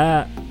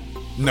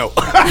 no.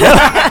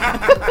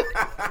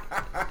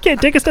 Okay,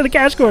 take us to the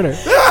cash corner.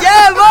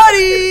 Yeah,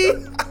 buddy!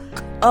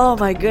 Oh,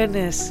 my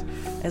goodness.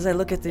 As I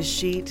look at this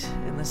sheet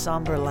in the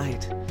somber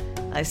light,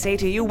 I say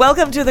to you,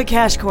 welcome to the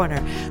Cash Corner,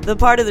 the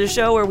part of the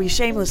show where we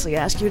shamelessly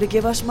ask you to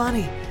give us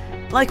money.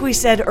 Like we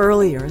said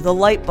earlier, the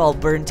light bulb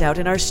burnt out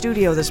in our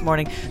studio this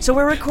morning, so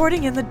we're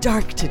recording in the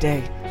dark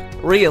today.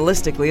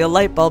 Realistically, a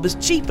light bulb is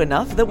cheap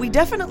enough that we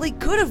definitely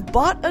could have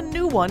bought a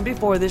new one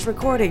before this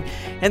recording,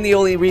 and the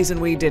only reason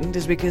we didn't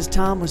is because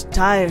Tom was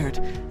tired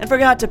and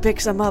forgot to pick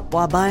some up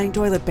while buying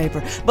toilet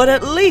paper. But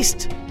at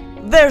least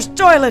there's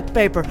toilet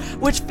paper,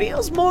 which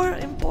feels more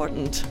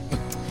important.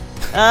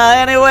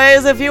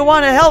 Anyways, if you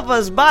want to help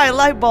us buy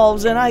light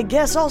bulbs and I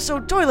guess also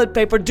toilet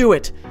paper, do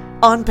it.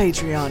 on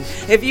Patreon.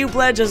 If you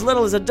pledge as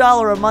little as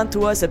 $1 a month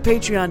to us at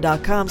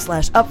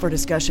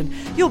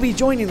patreon.com/upfordiscussion, you'll be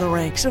joining the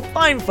ranks of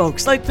fine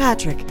folks like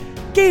Patrick,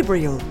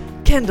 Gabriel,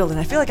 Kendall, and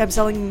I feel like I'm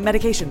selling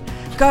medication,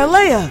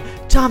 Carlea,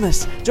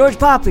 Thomas, George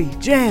Poppy,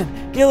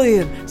 Jan,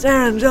 Gillian,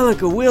 Sarah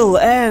Angelica, Will,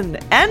 and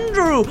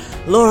Andrew,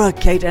 Laura,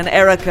 Kate, and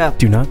Erica.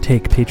 Do not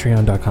take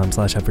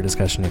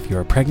patreon.com/upfordiscussion if you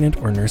are pregnant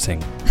or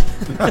nursing.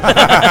 You'll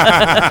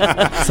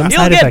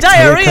get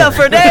diarrhea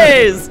for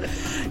days.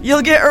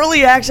 You'll get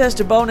early access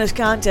to bonus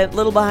content,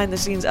 little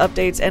behind-the-scenes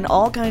updates, and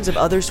all kinds of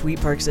other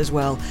sweet perks as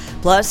well.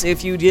 Plus,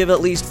 if you give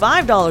at least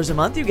 $5 a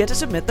month, you get to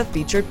submit the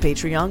featured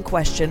Patreon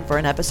question for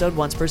an episode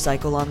once per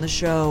cycle on the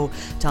show.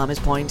 Tom is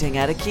pointing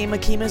at Akeem.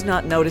 Akeem is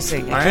not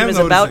noticing. Akeem is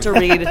about to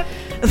read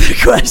the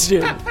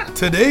question.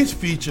 Today's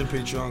featured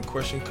Patreon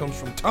question comes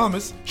from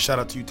Thomas. Shout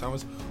out to you,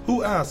 Thomas,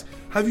 who asks,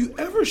 have you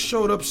ever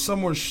showed up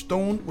somewhere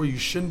stoned where you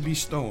shouldn't be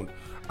stoned,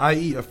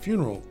 i.e. a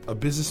funeral, a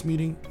business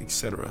meeting,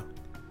 etc.?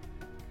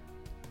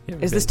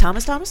 Is this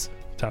Thomas? Thomas.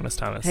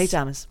 Hey,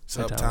 Thomas. What's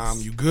up,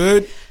 Tom? You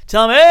good?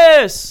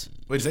 Thomas!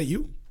 Wait, is that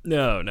you?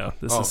 No.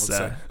 This is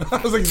I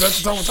was like, is that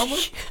the Tom we're talking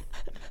about?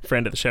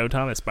 friend of the show,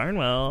 Thomas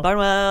Barnwell.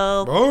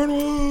 Barnwell.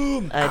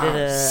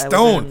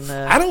 Stone.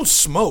 I don't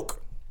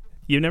smoke.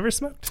 You never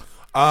smoked?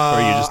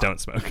 Or you just don't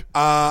smoke?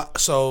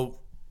 So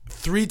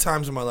 3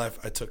 times in my life,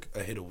 I took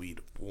a hit of weed.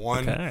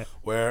 One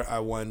where I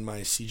won my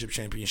CJIP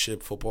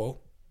championship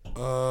football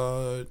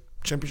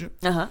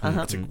championship.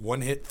 I took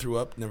 1 hit, threw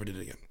up, never did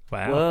it again.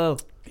 Wow. Whoa.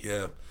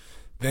 Yeah.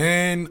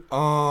 Then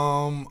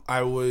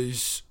I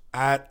was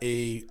at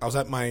when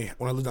I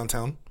lived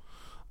downtown.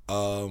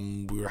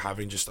 We were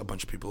having just a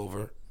bunch of people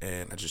over,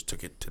 and I just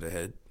took it to the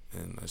head,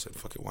 and I said,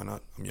 "Fuck it, why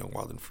not? I'm young,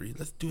 wild, and free.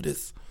 Let's do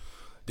this."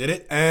 Did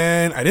it,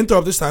 and I didn't throw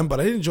up this time,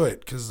 but I did enjoy it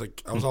because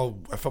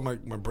I felt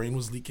my brain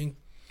was leaking.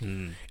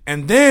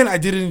 And then I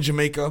did it in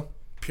Jamaica,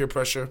 peer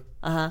pressure.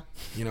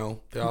 You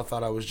know, they all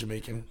thought I was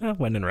Jamaican.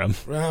 When in Rome.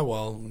 Yeah,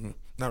 well,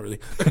 not really.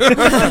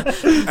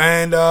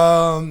 And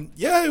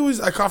it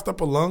was. I coughed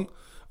up a lung.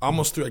 I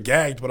almost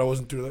gagged, but I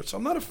wasn't through that. So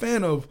I'm not a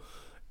fan of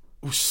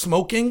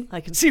smoking. I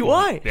can see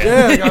why.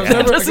 Yeah, like, I was never,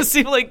 it doesn't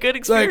seem like good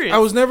experience. Like, I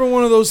was never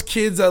one of those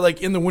kids that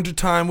like in the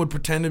wintertime would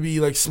pretend to be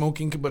like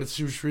smoking, but it's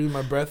just really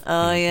my breath.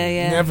 Oh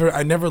yeah.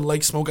 I never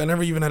liked smoke. I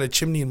never even had a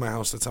chimney in my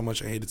house. That's how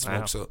much I hated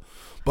smoke. Wow. So,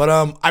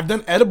 but I've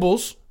done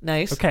edibles.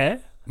 Nice. Okay.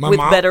 With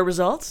better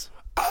results.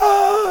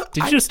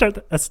 Did you just start?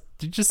 Did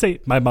you just say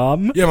my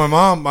mom? Yeah,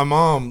 my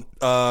mom.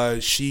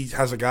 She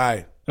has a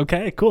guy.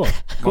 Okay, cool.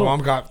 My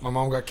mom got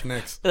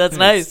connects. That's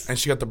nice. And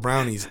she got the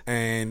brownies.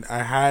 And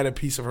I had a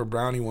piece of her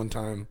brownie one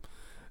time,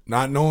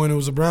 not knowing it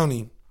was a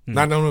brownie,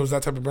 not knowing it was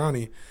that type of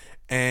brownie.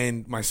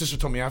 And my sister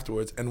told me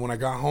afterwards. And when I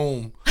got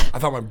home, I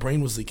thought my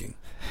brain was leaking.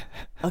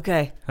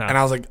 Okay. And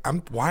I was like,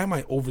 why am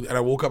I over? And I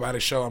woke up at a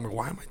show. I'm like,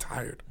 why am I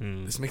tired?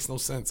 This makes no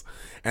sense.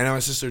 And then my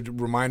sister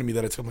reminded me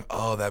that I'm like,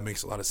 oh, that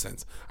makes a lot of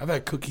sense. I've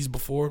had cookies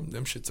before.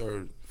 Them shits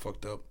are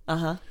fucked up.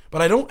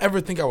 But I don't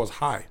ever think I was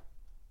high.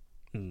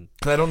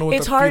 Because I don't know what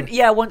it's hard.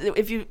 Yeah,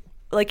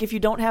 if you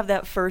don't have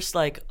that first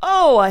like,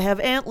 oh, I have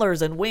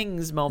antlers and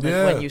wings moment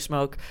when you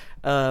smoke.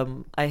 I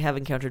have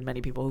encountered many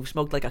people who've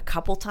smoked like a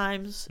couple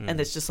times, and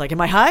it's just like, am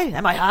I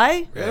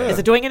high? Yeah. Is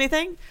it doing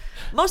anything?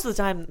 Most of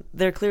the time,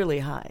 they're clearly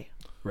high.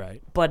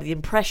 Right. But the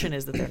impression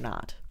is that they're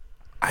not.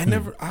 I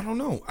don't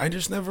know. I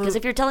just never. Because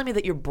if you're telling me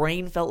that your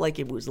brain felt like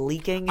it was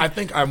leaking, I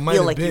think I might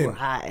have like been. You were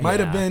high. Might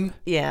have been.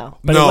 Yeah.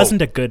 But it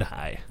wasn't a good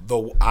high.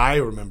 Though I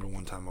remember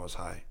one time I was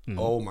high.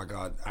 Oh my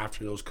God.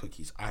 After those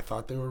cookies, I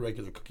thought they were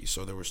regular cookies.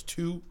 So there was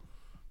 2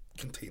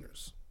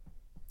 containers.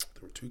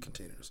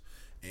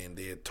 And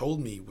they had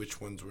told me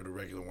which ones were the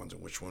regular ones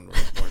and which one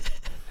weren't.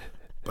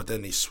 But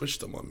then they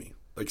switched them on me.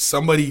 Like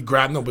somebody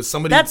grabbed them, but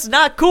somebody. That's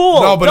not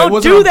cool. No, but Don't it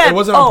wasn't. do that. It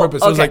wasn't on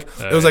purpose. Okay.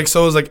 It was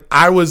like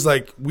I was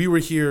like we were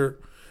here,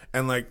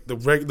 and like the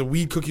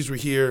weed cookies were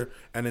here,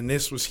 and then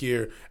this was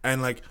here,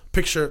 and like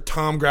picture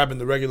Tom grabbing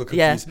the regular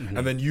cookies,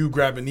 and then you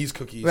grabbing these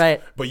cookies,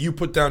 right? But you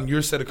put down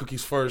your set of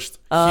cookies first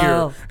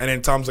here, and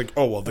then Tom's like,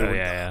 oh well, they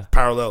were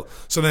parallel.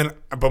 So then,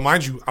 but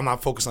mind you, I'm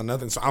not focused on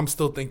nothing, so I'm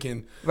still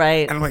thinking,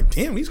 right? And I'm like,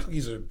 damn, these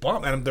cookies are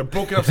bomb, and they're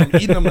broken up, so I'm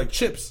eating them like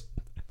chips.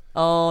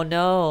 Oh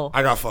no!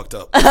 I got fucked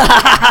up.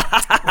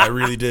 I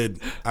really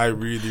did. I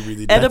really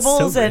did.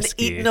 Edibles so and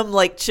eating them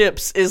like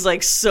chips is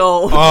like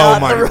so. Oh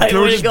my! The right they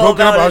were way just to go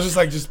broken up. about it.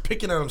 I was just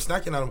picking at them,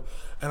 snacking at them,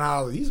 and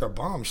I was like, "These are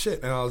bomb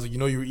shit." And I was like, "You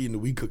know, you were eating the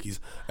weed cookies."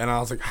 And I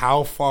was like,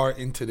 "How far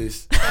into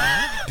this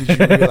did you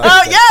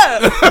realize?"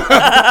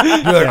 Yeah.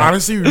 You're like,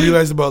 honestly, we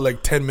realized about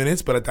like 10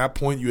 minutes, but at that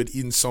point, you had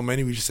eaten so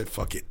many, we just said,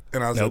 "Fuck it,"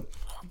 and I was like.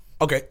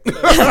 Okay.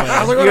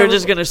 I was like, you're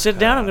just gonna sit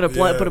down. I'm gonna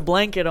put a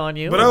blanket on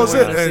you. But that was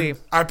it. And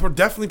I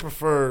definitely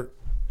prefer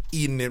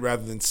eating it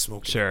rather than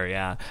smoking. Sure,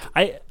 yeah.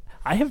 I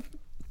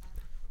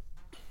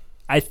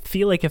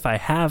feel like if I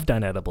have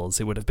done edibles,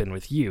 it would have been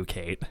with you,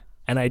 Kate.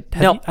 And I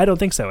don't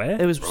think so.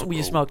 It was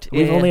you smoked.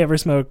 We've only ever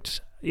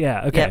smoked.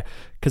 Yeah. Okay.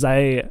 Because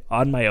I,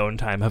 on my own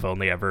time, have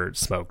only ever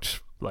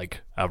smoked like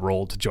a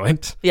rolled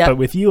joint. Yeah. But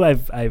with you,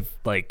 I've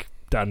like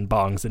done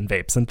bongs and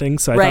vapes and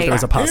things. So I thought there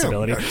was a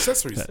possibility.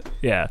 Accessories.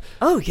 Yeah.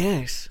 Oh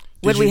yes.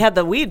 When we had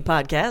the weed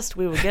podcast,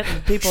 we were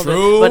getting people.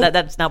 True. But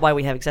that's not why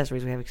we have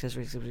accessories. We have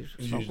accessories. We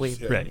smoke weed.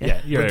 Yeah. Right.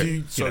 Yeah. But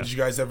did you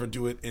guys ever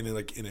do it in a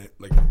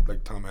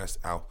like Tom asked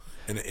Al,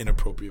 in an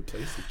inappropriate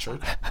place, like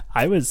church?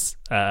 I was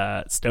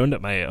stoned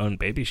at my own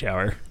baby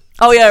shower.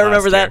 Oh yeah, I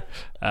remember that. year.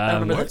 I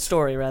remember that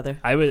story rather.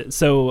 I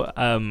was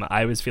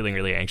I was feeling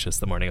really anxious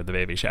the morning of the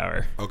baby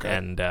shower. Okay.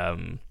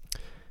 And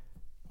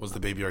was the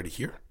baby already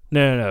here?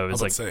 No. It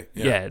was was like about to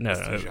say, yeah. no.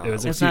 It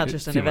was. It's not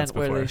just an event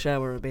where they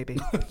shower a baby.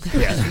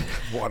 Yeah.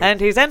 Water.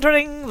 And he's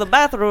entering the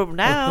bathroom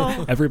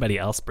now. Everybody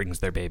else brings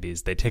their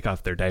babies. They take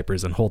off their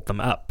diapers and hold them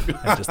up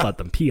and just let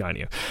them pee on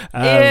you.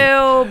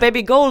 Ew,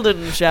 baby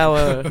golden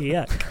shower.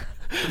 Yuck.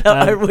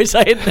 I wish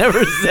I had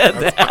never said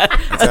that.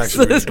 That's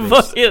actually This really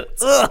gross. fucking.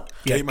 Ugh.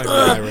 Kate might be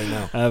high right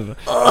now.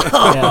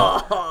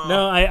 Yeah.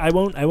 No, I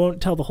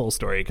won't tell the whole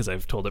story because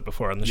I've told it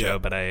before on the show. Yeah.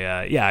 But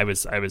I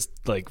was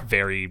like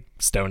very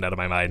stoned out of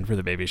my mind for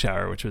the baby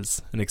shower, which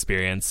was an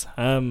experience.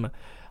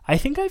 I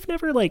think I've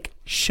never like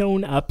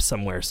shown up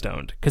somewhere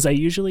stoned because I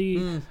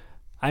usually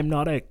I'm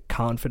not a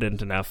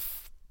confident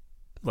enough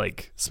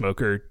like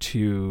smoker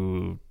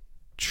to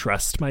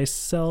trust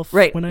myself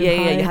Right. when I'm Yeah.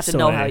 high, You have to so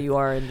know how you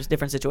are in just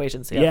different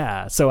situations.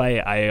 yeah, so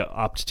I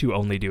opt to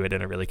only do it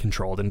in a really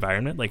controlled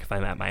environment, like if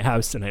I'm at my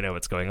house and I know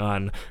what's going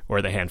on, or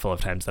the handful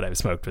of times that I've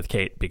smoked with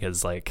Kate,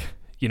 because like,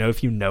 you know,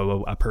 if you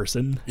know a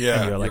person,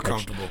 Yeah, and you're like, you're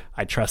comfortable.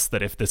 I trust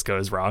that if this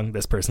goes wrong,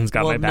 this person's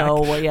got Well, my back.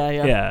 no. Well,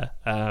 yeah.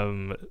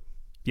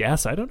 Yeah,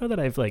 so I don't know that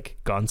I've like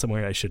gone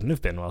somewhere I shouldn't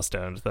have been while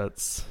stoned.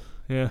 That's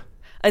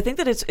I think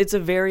that it's a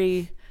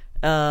very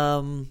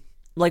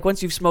like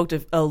once you've smoked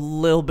a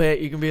little bit,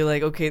 you can be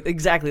like, okay,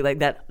 exactly like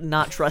that,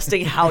 not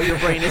trusting how your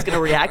brain is going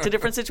to react to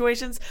different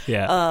situations.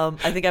 Yeah.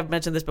 I think I've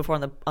mentioned this before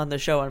on the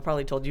show, and I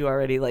probably told you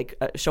already. Like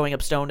showing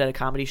up stoned at a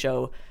comedy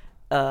show,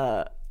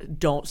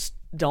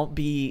 don't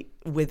be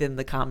within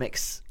the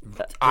comics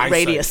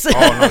radius. Oh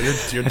no,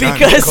 you're done.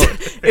 Because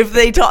You're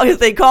cooked. if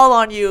they call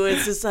on you,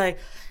 it's just like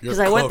because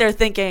You're I went there cooked.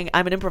 thinking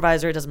I'm an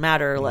improviser, it doesn't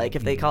matter. Like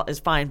if they call, it's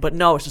fine. But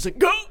no, it's just like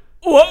go.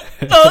 What?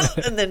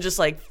 And then just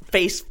like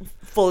face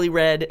fully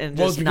red and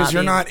Well, just it's because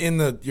not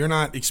you're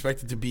not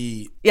expected to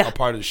be Yeah. a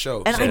part of the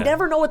show. and so- I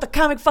never know what the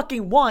comic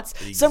fucking wants.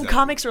 Some Exactly.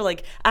 comics are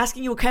like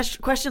asking you a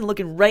question,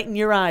 looking right in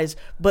your eyes,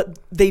 but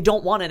they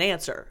don't want an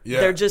answer.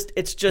 Yeah.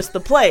 It's just the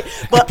play.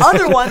 But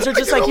other ones are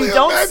just I like can you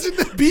only don't.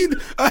 imagine being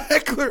a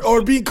heckler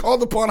or being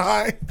called upon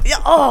high. Yeah,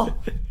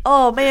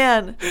 oh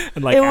man,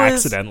 and like It was-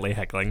 accidentally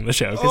heckling the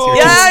show because Oh.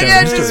 you're too Yeah,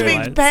 stoned to just being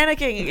realize.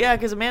 panicking. Yeah,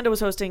 because Amanda was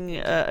hosting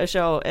a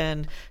show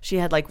and she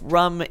had like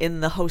rum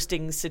in the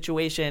hosting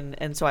situation,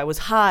 and so I was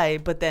high.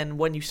 But then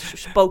when you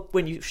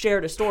when you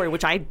shared a story,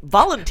 which I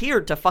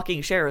volunteered to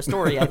fucking share a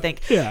story, I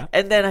think. Yeah.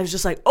 And then I was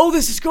just like, "Oh,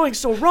 this is going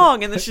so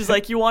wrong." And then she's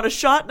like, "You want a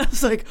shot?" And I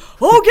was like,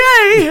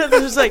 "Okay." And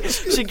then just like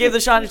she gave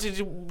the shot and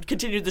she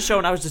continued the show,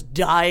 and I was just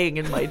dying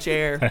in my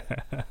chair.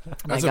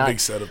 That's God. a big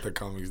setup that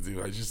comics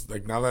do. I just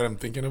like now that I'm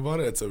thinking about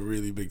it, it's a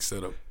really big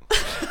setup.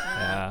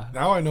 Yeah.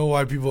 Now I know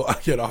why people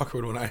get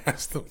awkward when I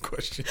ask them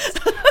questions.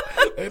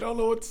 They don't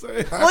know what to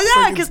say.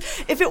 Well, yeah, because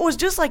if it was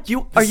just like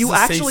are This you is a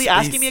safe actually space.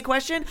 asking me a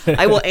question?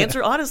 I will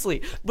answer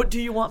honestly. But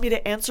do you want me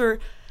to answer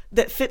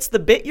that fits the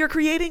bit you're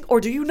creating, or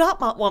do you not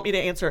want me to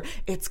answer?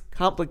 It's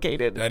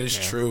complicated. that is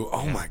true.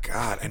 Oh my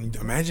god! And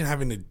imagine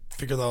having to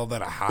figure all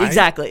that out high.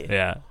 Exactly.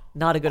 Yeah.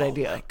 Not a good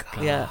idea.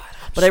 Yeah.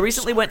 But I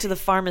recently went to the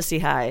pharmacy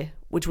high,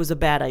 which was a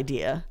bad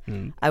idea.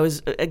 I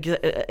was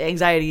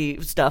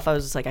anxiety stuff. I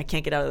was just like, I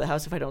can't get out of the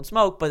house if I don't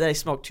smoke. But then I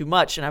smoked too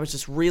much, and I was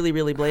just really,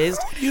 really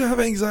blazed. You have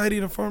anxiety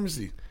in a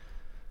pharmacy.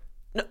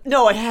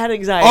 No, I had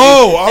anxiety.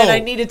 Oh. And I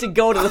needed to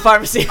go to the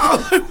pharmacy. I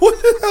was like, what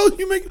the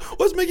hell?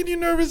 What's making you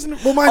nervous? Well,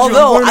 mind you, I'm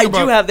Although learning I about-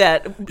 do have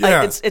that,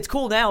 Yeah. it's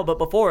cool now. But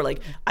before,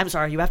 like, I'm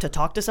sorry, you have to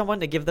talk to someone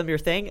to give them your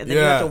thing, and then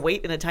you Yeah. have to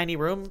wait in a tiny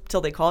room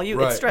till they call you.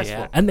 Right. It's stressful.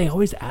 Yeah. And they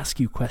always ask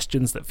you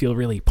questions that feel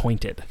really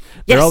pointed.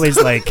 Yes. They're always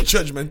like,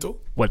 judgmental.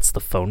 what's the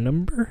phone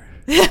number?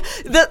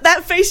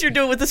 That face you're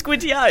doing with the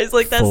squinty eyes,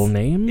 like that's Full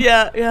name?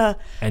 Yeah.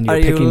 And you're Are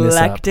picking you this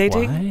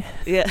lactating? up.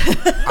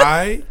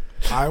 Why?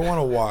 Yeah. I want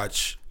to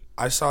watch.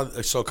 I saw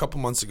a couple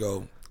months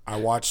ago. I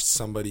watched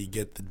somebody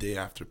get the day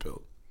after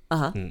pill.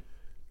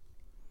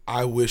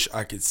 I wish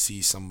I could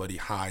see somebody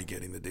high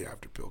getting the day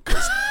after pill,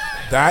 because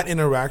that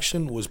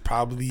interaction was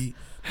probably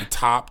the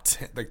top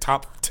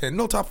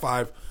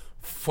 5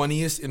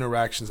 funniest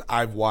interactions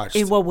I've watched.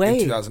 In what way?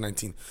 In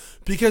 2019,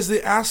 because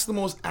they asked the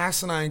most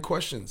asinine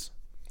questions.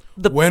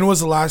 When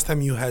was the last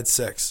time you had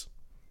sex?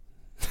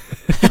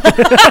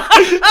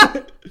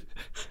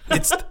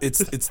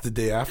 It's the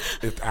day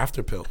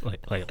after pill.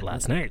 Like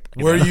last night.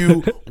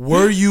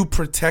 Were you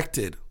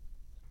protected?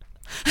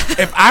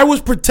 If I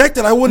was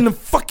protected, I wouldn't have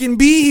fucking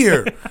be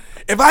here.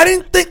 If I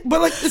didn't think,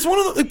 but like it's one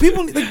of the like,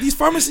 people like these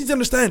pharmacies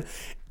understand.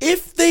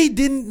 If they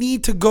didn't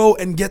need to go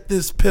and get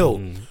this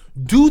pill,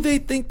 do they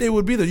think they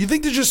would be there? You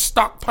think they're just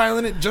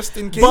stockpiling it just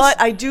in case? But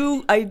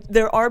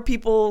there are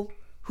people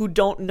who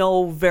don't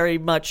know very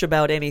much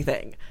about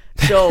anything.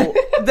 So,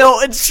 no,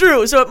 it's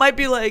true. So it might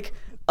be like,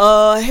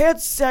 I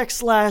had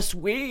sex last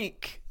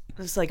week.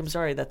 It's like, I'm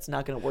sorry, that's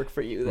not going to work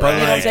for you. But you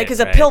know what I'm saying? Because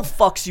a right. pill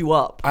fucks you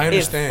up. I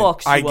understand. It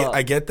fucks you up.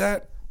 I get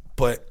that,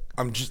 but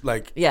I'm just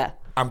like, Yeah.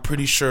 I'm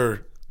pretty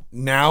sure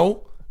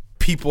now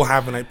people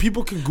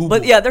people can Google.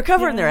 But yeah, they're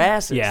covering their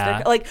asses. Yeah.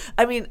 They're, like,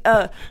 I mean,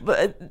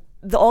 but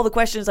all the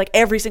questions, like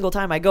every single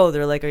time I go,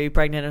 they're like, "Are you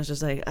pregnant?" And I was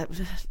just like,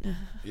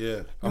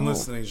 Yeah, I'm No.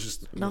 listening. It's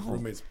just No.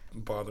 roommates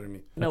bothering me.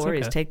 "No That's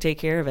worries, okay. take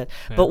care of it."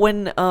 But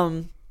when,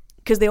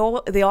 because they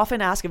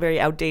often ask a very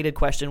outdated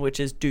question, which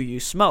is, "Do you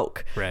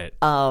smoke?" Right.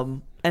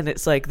 And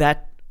it's like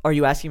that. Are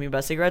you asking me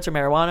about cigarettes or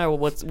marijuana or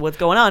what's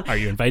going on? Are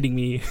you inviting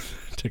me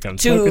to come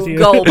smoke with To you?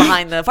 go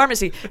behind the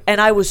pharmacy. And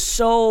I was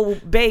so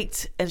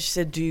baked. And she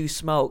said, "Do you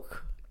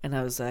smoke?" And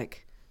I was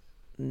like,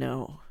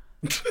 "No."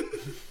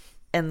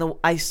 And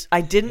I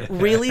didn't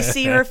really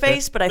see her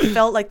face, but I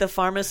felt like the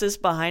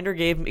pharmacist behind her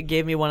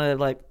gave me one of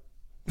the, like,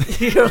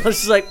 you know, it's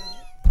just like,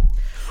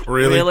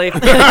 really?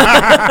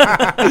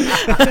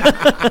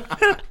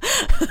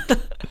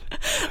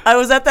 I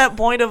was at that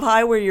point of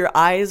high where your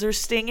eyes are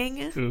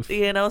stinging, Oof.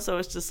 you know, so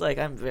it's just like,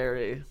 I'm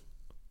very,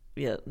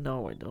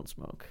 no, I don't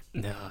smoke.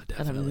 No, And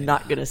definitely. I'm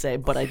not going to say,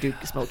 but I do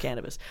smoke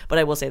cannabis. But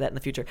I will say that in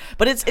the future.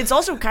 But it's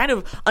also kind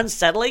of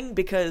unsettling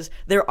because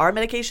there are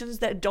medications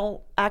that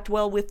don't act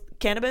well with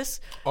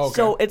cannabis. Okay.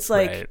 So it's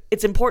like, Right.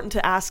 it's important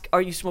to ask,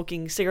 are you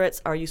smoking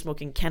cigarettes? Are you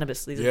smoking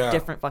cannabis? These Yeah. are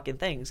different fucking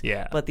things.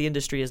 Yeah. But the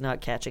industry is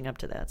not catching up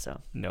to that.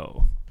 So,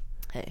 No.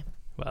 hey.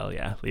 Well,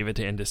 yeah. Leave it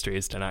to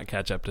industries to not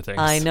catch up to things.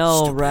 I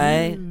know,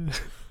 right?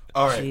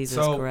 All right,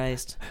 Jesus so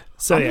Christ.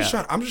 So I'm yeah.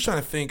 just trying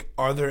to think.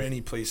 Are there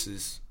any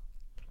places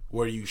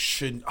where you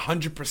should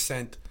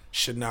 100%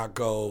 should not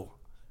go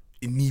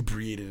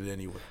inebriated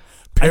anywhere?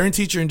 Parent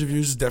teacher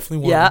interviews is definitely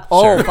one. Yeah. Of them.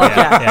 Oh, Sure. fuck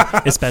yeah.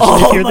 Yeah. Especially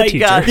Oh if you're my the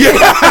teacher. God.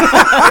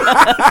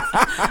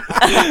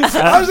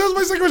 That was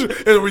my second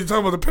question. And when you talk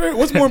about the parent,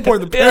 what's more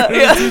important, the parent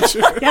or the teacher?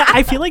 Yeah,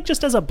 I feel like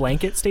just as a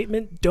blanket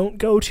statement, don't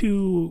go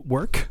to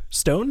work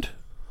stoned.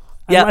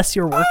 Yeah. Unless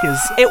your work is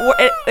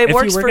It if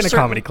works you work for in a certain.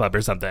 comedy club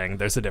or something,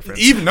 there's a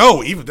difference. Even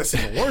that's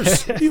even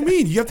worse. What do you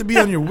mean? You have to be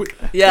on your you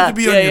Yeah, have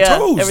to be on your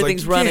toes.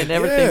 Everything's Like, you running. can't-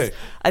 Everything's. yeah.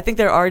 I think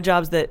there are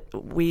jobs that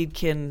weed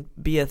can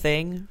be a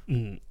thing,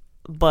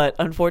 but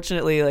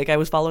unfortunately, like I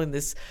was following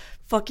this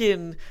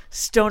fucking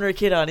stoner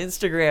kid on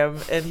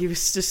Instagram, and he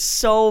was just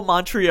so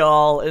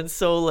Montreal and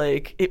so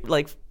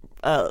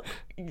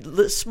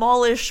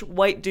smallish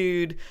white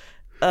dude,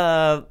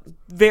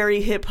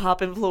 very hip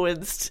hop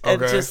influenced,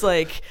 and Okay. just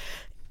like.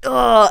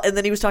 And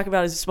then he was talking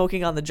about his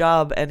smoking on the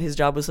job, and his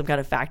job was some kind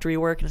of factory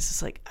work, and it's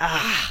just like,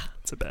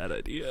 It's a bad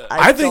idea.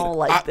 I think don't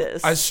like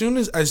this. As soon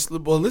as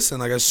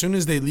soon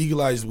as they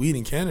legalized weed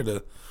in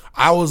Canada,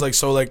 I was like,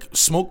 so like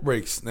smoke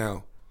breaks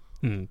now.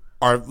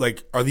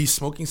 Are these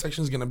smoking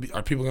sections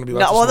are people gonna be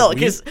allowed to No, smoke weed?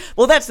 because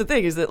that's the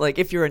thing is that like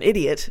if you're an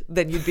idiot,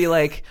 then you'd be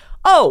like,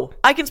 oh,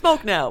 I can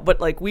smoke now, but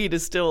like weed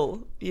is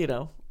still,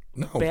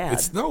 bad.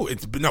 It's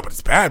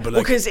bad, but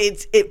like Because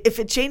if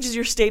it changes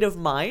your state of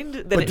mind,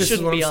 then it this is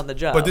shouldn't what be I'm- on the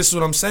job. But this is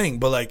what I'm saying.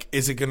 But like,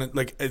 is it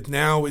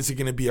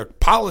gonna be a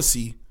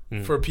policy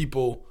for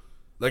people?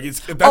 Like, it's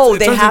if that's, Oh, it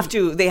they turns have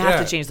into- to- they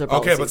have to change their Okay,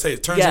 policies. but say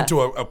it turns Yeah. into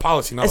a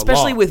policy, not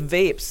especially a law. with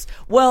vapes.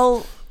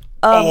 Well,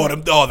 the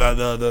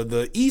not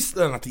the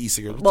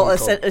e-cigarette.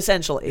 what's it called?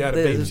 essentially, Yeah,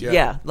 the vapes,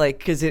 yeah. like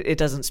because it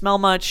doesn't smell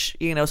much,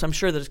 so I'm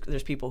sure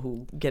there's people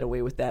who get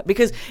away with that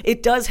because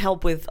it does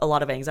help with a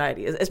lot of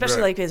anxiety,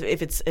 especially Right. like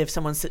if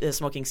someone's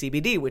smoking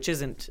CBD, which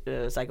isn't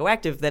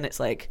psychoactive, then it's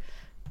like,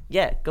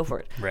 yeah, go for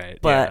it. Right,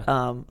 But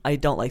yeah. I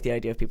don't like the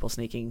idea of people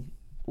sneaking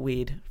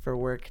weed for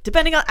work. It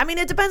depends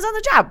on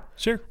the job.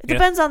 Sure. It Yeah.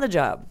 depends on the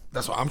job.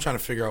 That's why I'm trying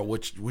to figure out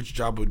which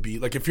job would be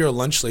like if you're a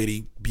lunch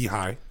lady, be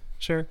high.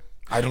 Sure.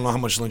 I don't know how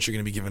much lunch you're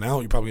going to be giving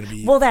out. You're probably going to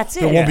be. Well, that's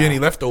There it. won't be Yeah. any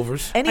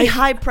leftovers. Any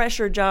high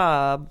pressure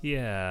job,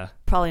 Yeah.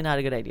 probably not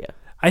a good idea.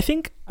 I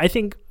think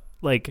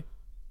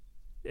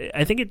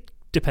it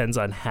depends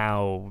on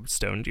how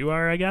stoned you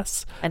are, I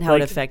guess. And how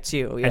it Like, affects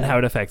you. Yeah. and how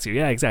it affects you.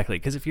 Yeah, exactly.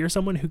 Because if you're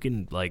someone who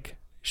can like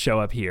show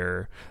up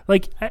here,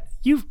 like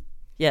you've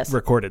Yes.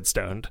 recorded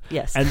stoned,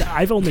 Yes. and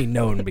I've only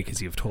known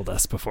because you've told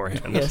us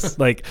beforehand. Yes.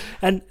 But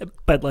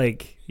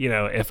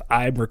if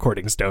I'm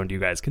recording stoned, you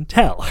guys can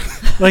tell.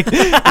 It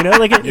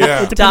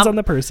Yeah. depends Tom, on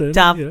the person.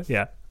 Tom.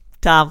 Yeah.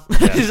 Tom.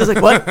 He's just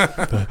like,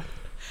 what?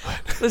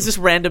 There's just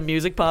random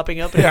music popping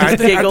up and Yeah, he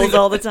just giggles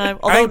all the time. I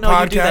Although, think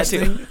no, you do that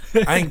too.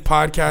 I think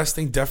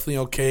podcasting definitely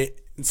okay.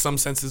 In some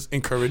senses,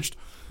 encouraged.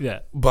 Yeah.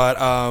 But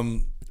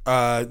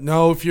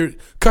no, if you're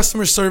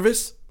customer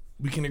service,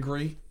 we can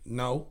agree.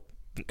 No,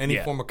 any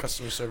Yeah. form of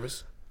customer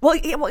service. Well,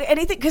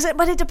 anything,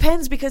 but it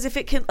depends because if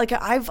it can, like,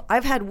 I've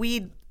had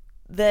weed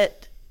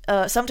that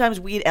sometimes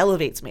weed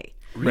elevates me.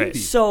 Right.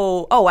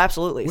 So,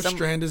 absolutely. Which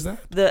strand is that?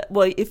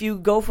 If you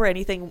go for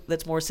anything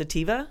that's more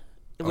sativa,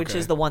 which Okay.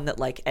 is the one that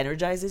like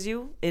energizes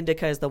you,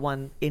 indica is the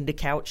one.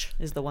 Indicouch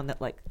is the one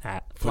that like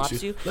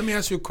flops you. Let me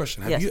ask you a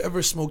question. Have Yes. you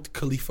ever smoked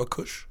Khalifa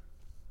Kush?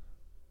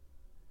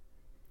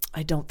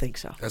 I don't think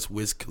so. That's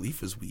Wiz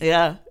Khalifa's weed.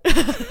 Yeah,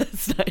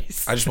 it's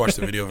nice. I just watched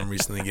a video of him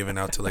recently giving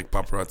out to like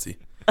paparazzi.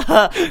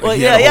 Well,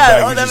 he had a whole bag,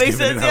 yeah. he That just makes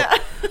giving sense.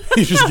 it Yeah.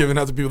 He's just giving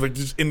out to people like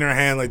just in their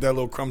hand, like that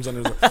little crumbs on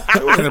their,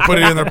 and they put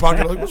it in their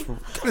pocket. Like, what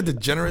kind of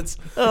degenerates?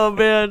 Oh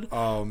man.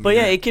 But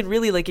yeah, man. it can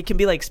really it can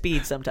be like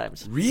speed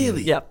sometimes.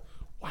 Really? Yeah.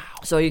 Wow.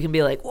 So you can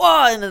be like,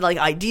 whoa, and then like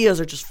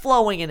ideas are just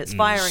flowing and it's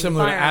firing.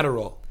 Similar and firing. to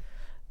Adderall.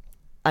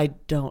 I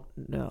don't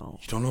know.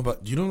 You don't know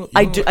about you don't know. You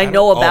I don't do. know I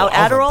know Adderall? about Oh,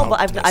 I was Adderall,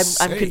 about but to I'm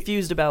say.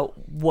 confused about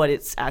what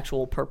its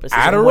actual purpose is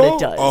and what Adderall? it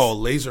does. Oh,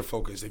 laser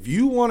focus. If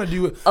you want to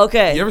do it,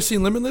 Okay. You ever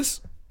seen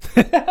Limitless?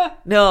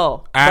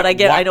 No, but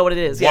I know what it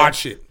is. Yeah.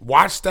 Watch it.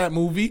 Watch that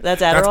movie.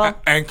 That's Adderall?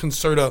 and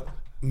Concerta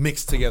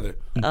mixed together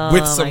Oh,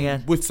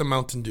 with some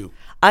Mountain Dew.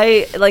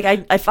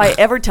 If I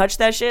ever touch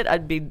that shit,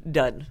 I'd be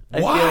done.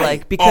 I Why? feel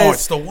like because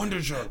it's the wonder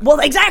drug. well,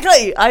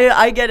 exactly.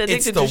 I get It's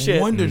addicted the to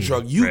shit. wonder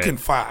drug. You Right. can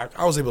file.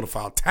 I was able to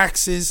file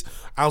taxes.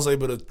 I was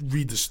able to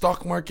read the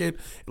stock market.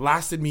 It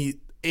lasted me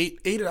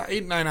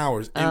 9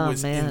 hours. It Oh,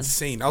 was man.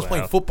 insane. I was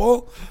playing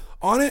football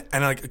on it,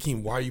 and like,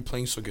 Akeem, why are you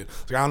playing so good? I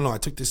was like, I don't know. I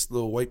took this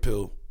little white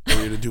pill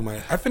to do my.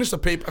 I finished a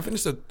paper. I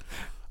finished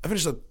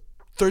a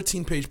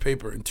 13-page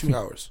paper in 2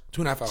 hours,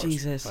 2.5 hours.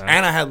 Jesus.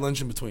 And I had lunch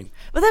in between.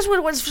 But that's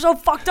what was so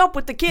fucked up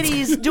with the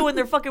kiddies doing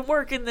their fucking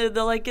work in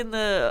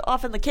the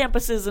off in the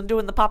campuses and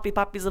doing the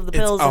poppies of the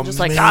pills it's and just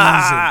like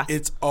amazing.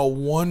 It's a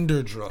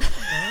wonder drug.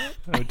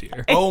 Oh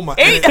dear. Oh my!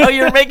 Ain't how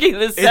you're making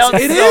this sound.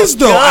 It so is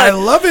though. good. I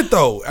love it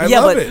though. I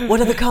love but it. what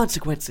are the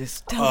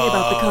consequences? Tell me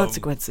about the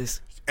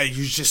consequences. And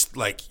you just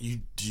like you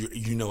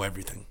know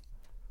everything.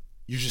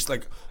 You just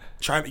like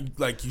trying to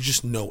like you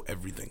just know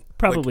everything.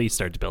 Probably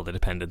start to build a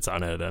dependence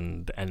on it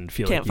and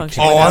feel Can't like you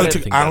function can't Oh, without I it.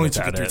 think only about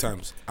took it 3 it.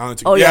 times. I only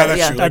took Oh, yeah, that's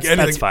yeah. true.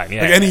 That's fine.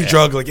 Yeah, like yeah,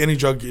 any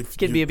drug, if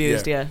Can be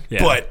abused, yeah.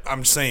 Yeah. But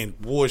I'm saying,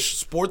 boy,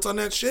 sports on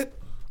that shit,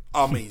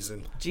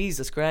 amazing.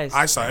 Jesus Christ.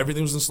 I saw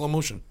everything was in slow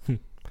motion.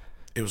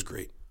 It was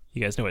great.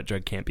 You guys know what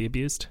drug can't be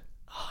abused?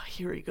 Oh,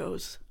 here he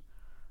goes.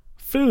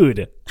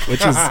 Food,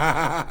 which is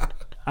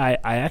I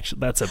actually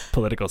that's a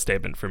political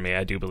statement for me.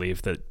 I do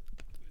believe that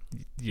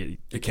you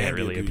can't can't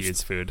be really abused.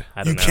 abuse food.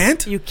 I You don't know.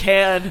 can't. You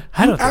can.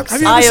 I don't think Have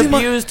so. you I ever seen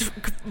abused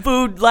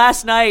food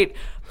last night.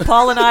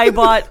 Paul and I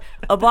bought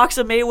a box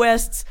of Mae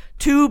Wests,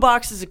 2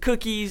 boxes of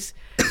cookies,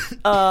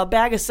 a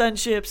bag of Sun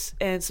Chips,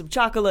 and some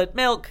chocolate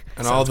milk.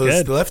 And all Sounds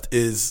that's good. left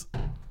is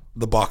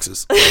the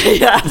boxes.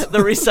 Yeah, the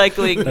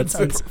recycling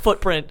sounds-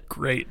 footprint.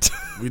 Great.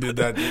 We did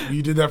that.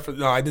 You did that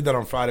I did that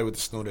on Friday with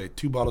the snow day.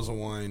 2 bottles of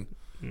wine,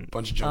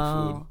 bunch of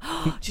junk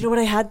food. Do you know what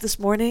I had this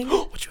morning?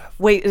 What you have?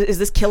 Wait, is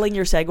this killing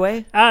your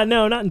segue?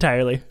 No, not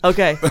entirely.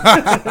 Okay.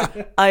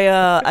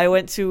 I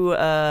went to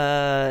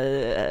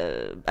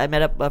I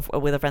met up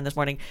with a friend this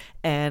morning,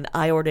 and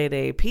I ordered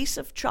a piece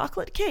of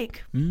chocolate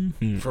cake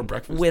For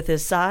breakfast? with a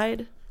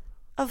side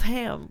of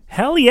ham.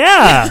 Hell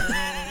yeah.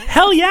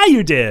 Hell yeah,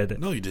 you did.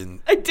 No, you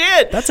didn't. I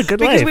did. That's a good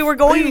because life. we were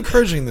Why are you going.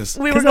 encouraging this?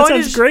 We were 'Cause that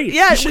going sounds to great.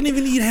 Yeah, You shouldn't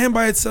even eat ham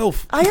by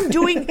itself. I am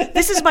doing.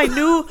 This is my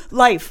new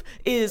life.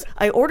 Is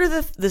I order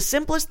the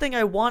simplest thing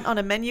I want on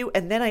a menu,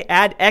 and then I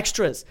add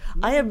extras.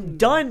 I am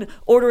done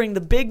ordering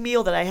the big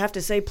meal that I have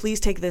to say, please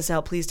take this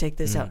out, please take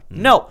this out.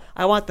 No,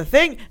 I want the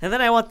thing, and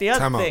then I want the other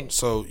Time thing. out.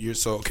 So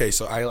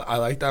I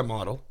like that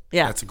model.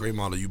 Yeah. That's a great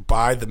model. You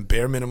buy the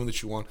bare minimum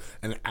that you want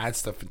and then add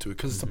stuff into it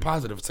because it's a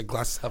positive. It's a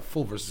glass half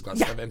full versus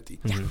glass half empty.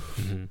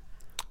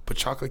 But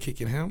chocolate cake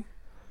and ham?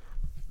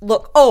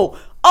 Look,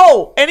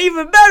 and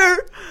even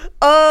better,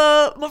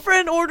 my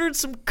friend ordered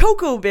some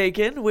cocoa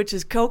bacon, which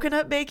is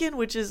coconut bacon,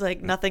 which is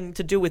like nothing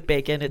to do with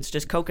bacon. It's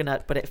just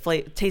coconut, but it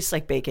tastes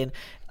like bacon.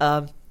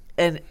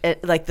 And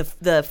like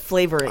the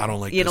flavoring, I don't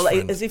like you this know, like,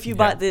 friend. as if you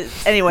bought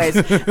this. Anyways,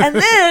 and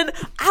then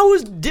I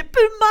was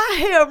dipping my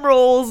ham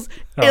rolls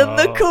in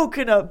the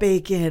coconut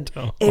bacon.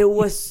 It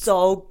was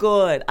so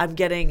good. I'm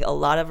getting a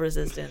lot of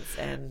resistance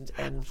and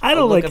I a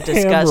don't look like of ham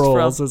disgust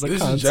rolls from. as a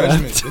This concept. is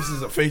judgment. This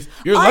is a face.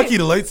 You're lucky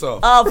the lights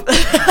off.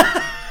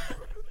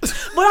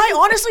 But I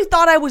honestly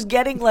thought I was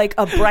getting like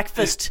a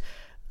breakfast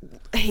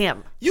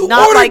ham. you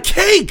not ordered like,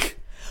 cake.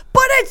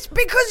 but it's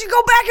because you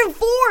go back and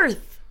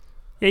forth.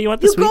 Yeah, you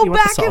want the You sweet, go you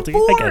want the back and salty.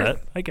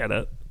 forth. I get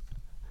it.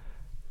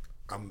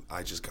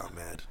 I just got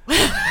mad.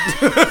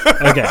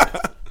 Okay.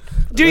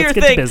 Do your Let's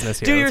get to thing. business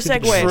here. Do your Let's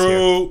get to segue. business.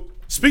 True.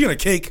 Speaking of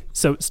cake,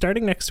 So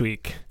starting next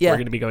week, Yeah. we're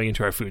going to be going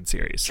into our food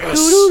series. yes.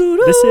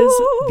 This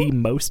is the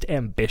most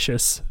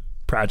ambitious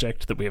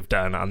project that we have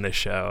done on this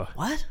show.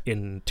 What?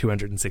 In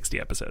 260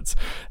 episodes.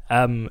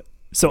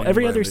 So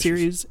every by other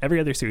ambitious.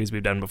 series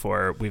we've done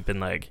before, we've been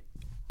like,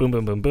 boom,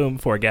 boom, boom, boom,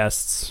 4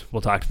 guests.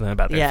 We'll talk to them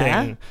about their Yeah.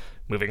 thing.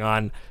 Moving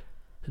on.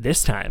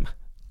 This time,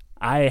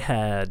 I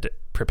had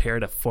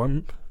prepared a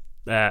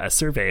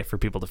survey for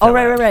people to fill out.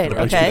 right. A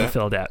bunch of Okay. people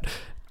filled out.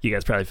 You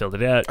guys probably filled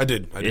it out. I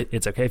did.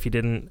 It's okay if you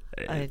didn't.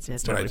 It's did.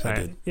 totally I fine.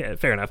 did. Yeah,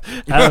 fair enough.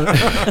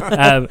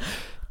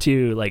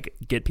 To like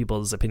get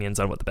people's opinions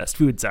on what the best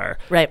foods are.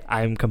 Right.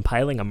 I'm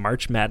compiling a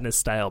March Madness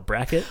style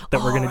bracket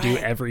that we're going to do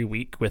right. every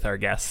week with our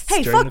guests.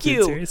 Hey, during fuck the food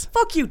you. series.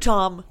 Fuck you,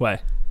 Tom. Why?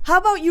 How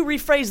about you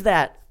rephrase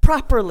that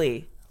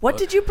properly? What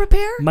did you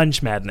prepare?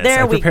 Munch Madness. There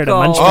I we prepared go.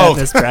 a Munch Oh.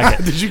 Madness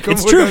bracket. Did you come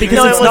It's with true that? because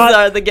No, it's it was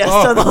not. the guest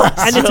on the last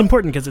And show. it's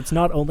important because it's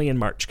not only in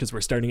March because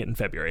we're starting it in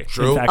February.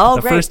 True. In fact, Oh,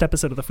 the great. first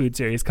episode of the food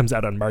series comes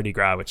out on Mardi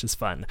Gras, which is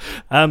fun.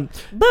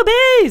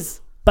 Boobies!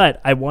 But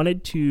I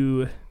wanted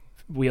to.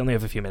 We only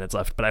have a few minutes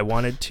left, but I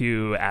wanted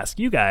to ask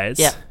you guys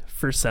Yeah.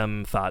 for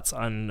some thoughts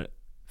on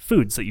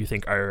foods that you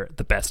think are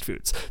the best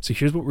foods. So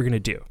here's what we're going to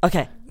do.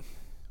 Okay.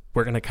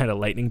 We're going to kind of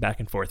lightning back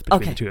and forth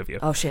between Okay. the two of you.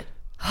 Oh, shit.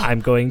 I'm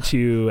going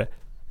to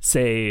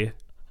say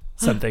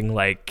something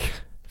like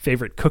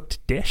favorite cooked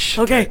dish.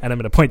 Okay. And I'm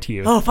going to point to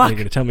you. Oh, And fuck. you're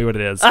going to tell me what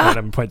it is. And I'm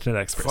going to point to the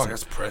next Fuck, person.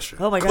 that's pressure.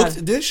 Oh my Cooked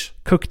God. dish?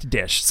 Cooked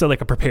dish. So like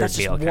a prepared That's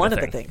just meal. one kind of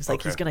of the thing. things.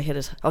 Like, he's Okay. going to hit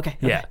his... Okay.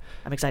 Yeah.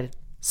 I'm excited.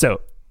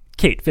 So,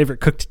 Kate,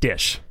 favorite cooked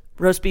dish.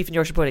 Roast beef and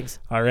Yorkshire puddings.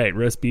 All right.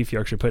 Roast beef,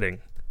 Yorkshire pudding.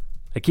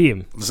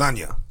 Hakeem,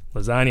 Lasagna.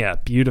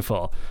 lasagna.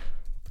 Beautiful.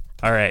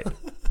 All right.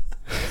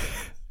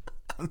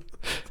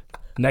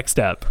 Next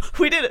up,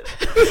 We did it.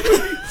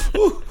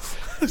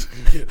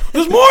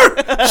 There's more!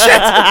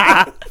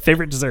 Shit!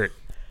 favorite dessert.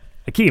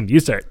 Hakeem, you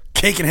start.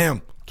 Cake and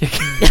ham.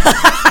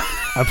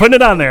 I'm putting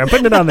it on there. I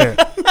didn't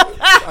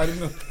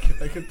know.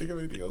 I couldn't think of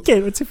anything else.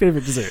 Okay, what's your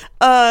favorite dessert?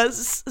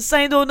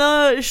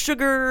 Saint-Donat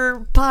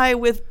sugar pie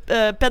with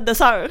pen de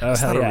sar. Oh, It's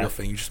hell not a yeah. real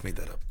thing. You just made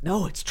that up.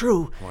 No, it's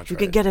true. wanna You try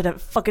can it. get it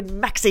at fucking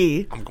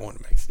Maxi. I'm going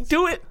to Mexico.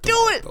 Do it. Do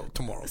it.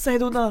 Tomorrow.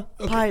 Saint-Donat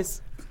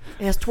pies.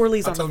 It has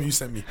twirlies I'll on tell them. him you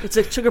sent me. It's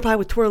a sugar pie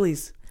with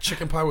twirlies.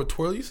 Chicken pie with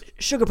twirlies?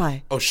 Sugar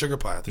pie. Oh, sugar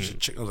pie. I thought you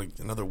chicken. I was like,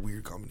 another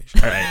weird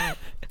combination. All right.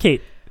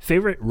 Kate,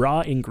 favorite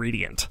raw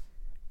ingredient.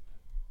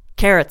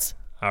 Carrots.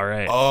 All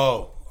right.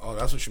 Oh,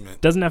 that's what you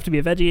meant. Doesn't have to be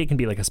a veggie. It can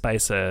be like a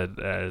spice,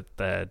 a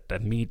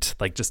meat,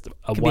 like just a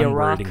Could be a one-word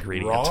rock.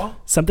 ingredient. Raw?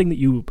 Something that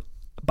you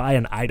buy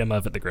an item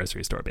of at the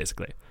grocery store,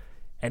 basically.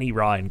 Any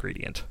raw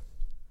ingredient.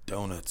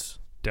 Donuts.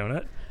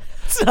 Donut?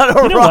 It's not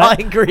a know raw what?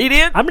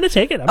 ingredient. I'm going to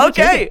take it. I'm gonna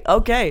take Okay. it.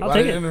 Okay. I'll I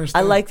take didn't it. I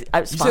understand. like.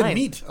 It's You fine. said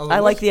meat. I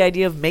like the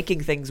idea of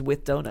making things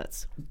with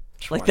donuts.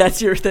 Like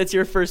that's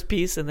your first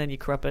piece, and then you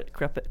crep it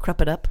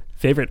up.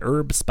 Favorite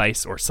herb,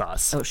 spice, or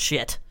sauce. Oh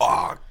shit!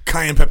 Oh,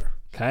 cayenne pepper.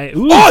 Okay.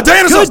 Ooh, Oh,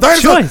 Diana good sauce.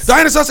 Diana choice. sauce.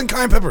 Diana sauce and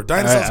cayenne pepper.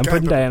 Diana All right, sauce. I'm cayenne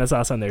putting pepper. Diana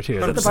sauce on there too.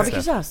 The That's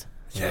barbecue stuff. sauce.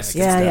 Yes.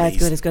 Yeah, it's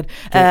good. It's good.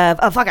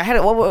 Fuck! I had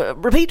it.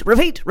 Repeat.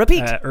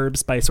 Herb,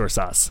 spice, or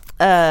sauce.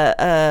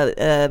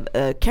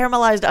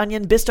 Caramelized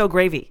onion bisto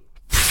gravy.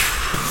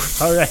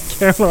 All right,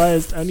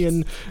 caramelized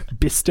onion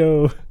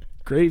bisto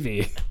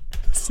gravy.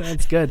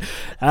 Sounds good.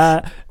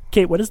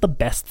 Kate, what is the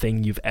best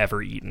thing you've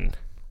ever eaten?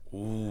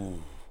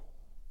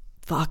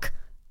 Fuck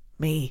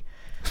me.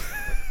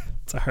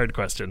 It's a hard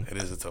question. It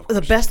is a tough The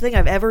question. best thing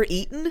I've ever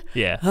eaten.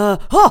 Yeah.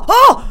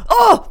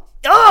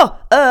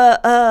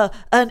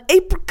 An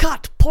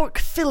apricot pork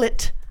fillet.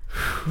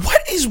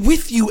 What is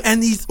with you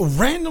and these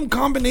random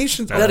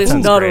combinations? That of That is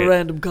sounds food? not great. a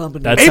random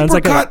combination. That sounds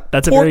like Apricot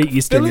that's a very pork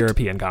Eastern fillet?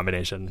 European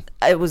combination.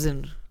 It was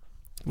in.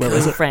 Where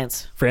was it?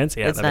 France. France?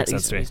 Yeah, It's that not makes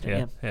sense to me. Eastern,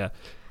 Yeah, yeah.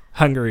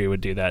 Hungary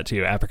would do that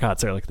too.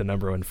 Apricots are like the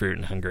number one fruit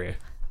in Hungary.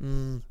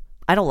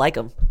 I don't like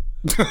them,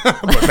 But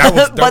that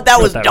was but that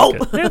was That dope.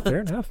 good. Yeah, fair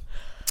enough.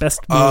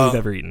 Best meal you've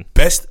ever eaten.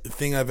 best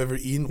thing I've ever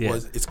eaten Yeah.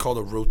 was it's called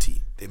a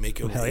roti. They make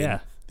it. Hell yeah.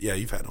 Yeah,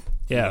 you've had them.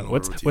 Yeah.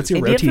 What's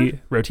your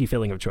Indian roti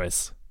filling of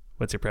choice?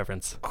 What's your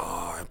preference?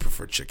 Oh, I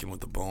prefer chicken with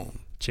the bone.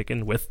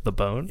 Chicken with the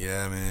bone?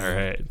 Yeah, man. All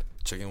right.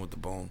 Chicken with the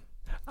bone.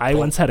 I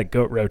once had a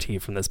goat roti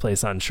from this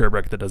place on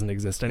Sherbrooke that doesn't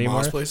exist anymore.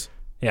 Mom's place.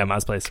 Yeah,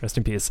 Ma's place. Rest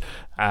in peace.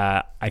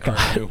 I I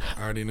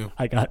already knew.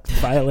 I got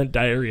violent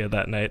diarrhea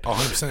that night. Oh,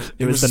 100%.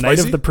 It was the night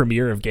spicy? of the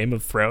premiere of Game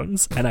of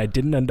Thrones, and I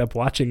didn't end up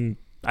watching.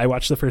 I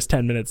watched the first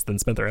 10 minutes, then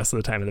spent the rest of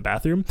the time in the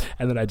bathroom,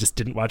 and then I just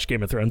didn't watch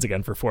Game of Thrones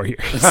again for 4 years.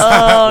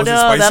 Oh Was it no,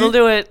 spicy? that'll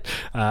do it.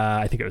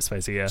 I think it was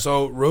spicy, yeah.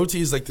 So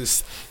roti is like this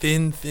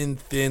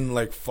thin,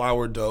 like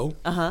flour dough,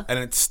 and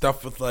it's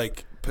stuffed with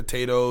like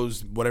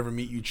potatoes, whatever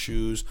meat you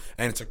choose,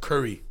 and it's a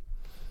curry.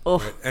 Oh,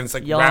 Right? And it's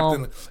like Yum.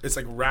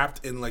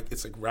 wrapped in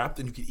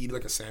and you could eat it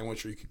like a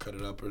sandwich or you could cut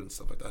it up and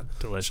stuff like that.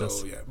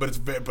 Delicious. So yeah, but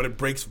it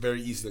breaks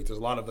very easy. Like there's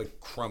a lot of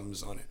like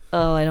crumbs on it.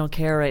 oh, I don't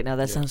care right now.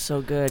 That sounds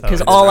so good. Oh, Because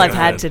it is all very I've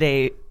had good.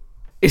 today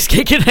is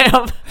cake and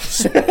ham.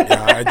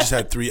 Yeah, I just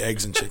had 3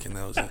 eggs and chicken.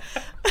 That was it.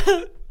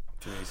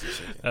 3 eggs and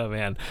chicken. Oh,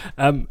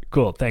 man.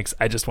 Cool, thanks.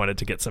 I just wanted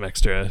to get some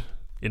extra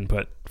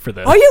input for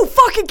the... Are you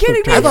fucking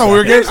kidding me? I thought we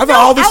were getting. I thought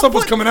all this stuff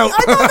was coming out.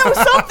 I thought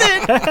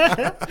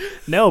that was something.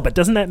 No, but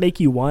doesn't that make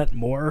you want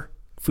more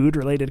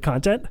food-related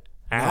content?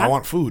 I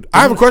want food.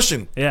 I have a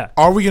question. Yeah.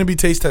 Are we going to be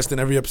taste testing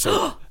every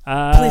episode?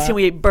 Please, can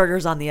we eat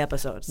burgers on the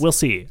episodes? We'll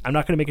see. I'm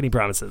not going to make any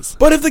promises.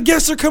 But if the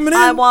guests are coming in,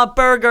 I want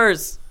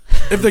burgers.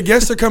 if the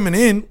guests are coming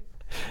in,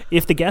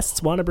 If the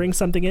guests want to bring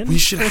something in, we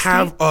should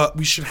have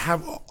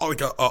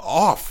like a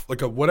off,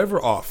 like a whatever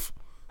off.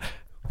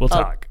 we'll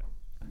talk.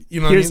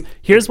 You know Here's- what I mean?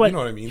 here's what- you know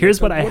what I mean.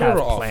 here's Like what I whatever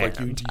have off. Like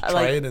you planned. try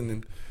like- it and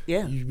then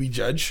Yeah. we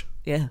judge.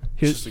 Yeah.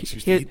 Here's, Just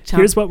excuse Here- to eat. Tom-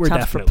 here's what we're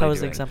Tom's definitely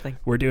proposing doing. something.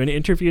 We're doing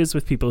interviews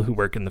with people who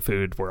work in the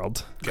food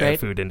world, Great.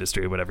 food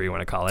industry, whatever you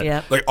want to call it.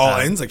 Yeah. Like all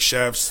ends, like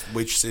chefs,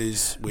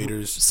 waitresses,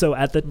 waiters. So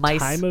at the Mice.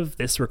 time of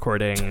this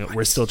recording,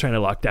 we're still trying to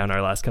lock down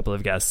our last couple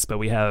of guests, but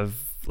we have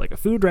like a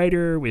food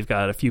writer. We've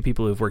got a few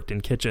people who've worked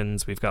in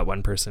kitchens. We've got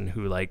one person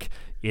who like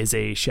is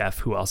a chef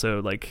who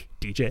also like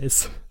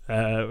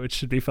DJs, which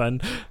should be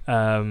fun.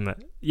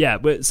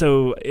 But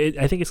so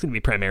I think it's going to be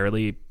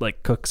primarily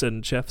like cooks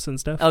and chefs and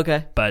stuff.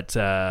 Okay. But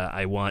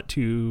I want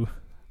to,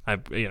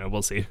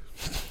 we'll see.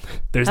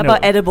 There's How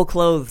about edible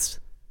clothes?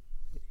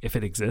 If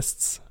it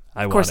exists.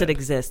 Of course it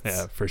exists.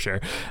 Yeah, for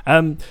sure.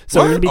 So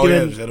we're going to be doing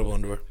there's edible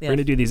underwear. We're going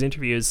to do these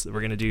interviews.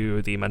 We're going to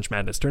do the Munch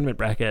Madness tournament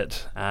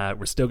bracket.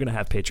 We're still going to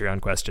have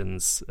Patreon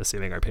questions,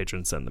 assuming our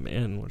patrons send them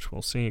in, which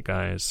we'll see,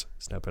 guys.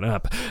 Stepping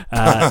up.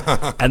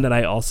 And then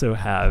I also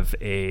have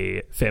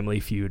a Family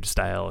Feud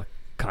style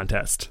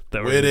contest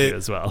that we're going to do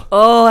as well.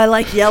 Oh, I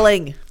like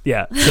yelling.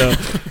 Yeah.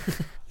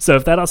 So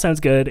if that all sounds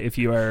good, if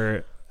you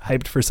are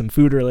hyped for some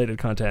food-related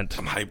content,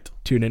 I'm hyped.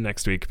 Tune in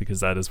next week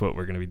because that is what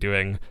we're going to be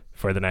doing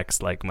for the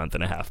next like month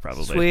and a half,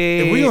 probably. Sweet.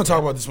 If we're gonna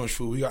talk about this much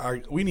food,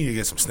 we need to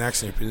get some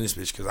snacks in this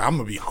bitch because I'm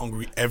gonna be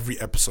hungry every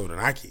episode and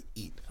I can't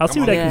eat. I'll see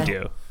what I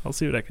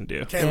can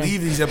do. Can't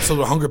leave these episodes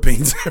with hunger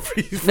pains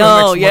every.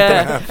 No,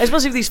 yeah.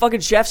 Especially if these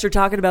fucking chefs are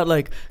talking about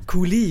like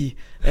coulis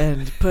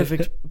and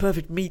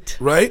perfect meat.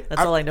 Right.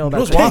 That's all I know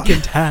about. Steak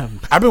and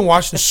ham. I've been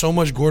watching so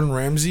much Gordon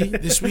Ramsay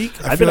this week.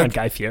 I've been on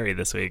Guy Fieri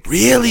this week.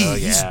 Really? Oh,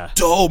 He's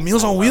dope.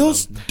 Meals on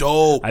Wheels?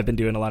 Dope. I've been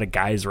doing a lot of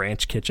Guy's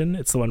Ranch Kitchen.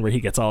 It's the one where he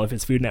gets all of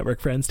his Food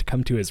Network friends to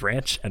come to his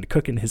ranch and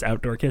cook in his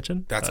outdoor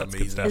kitchen. That's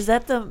amazing. Is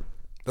that the...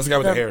 That's the guy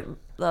with the hair.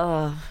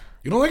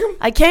 You don't like him?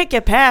 I can't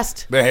get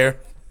past the hair.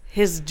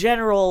 His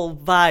general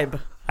vibe.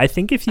 I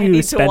think if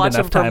you spend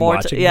enough time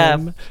watching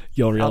him,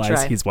 you'll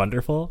realize he's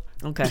wonderful.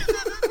 Okay.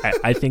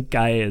 I think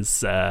Guy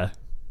is a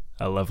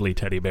lovely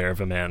teddy bear of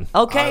a man.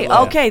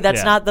 Okay.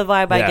 That's not the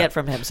vibe I get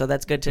from him, so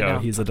that's good to know.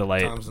 He's a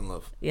delight. Tom's in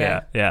love.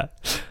 Yeah.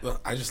 Well,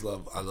 I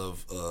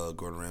love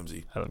Gordon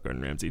Ramsay. I love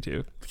Gordon Ramsay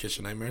too. The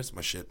Kitchen Nightmares,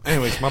 my shit.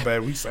 Anyways, my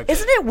bad. Isn't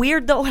it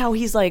weird though how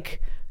he's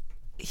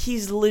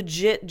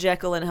legit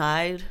Jekyll and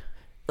Hyde?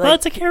 Well,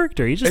 it's a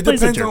character. He just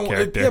plays a jerk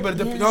character.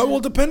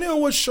 Depending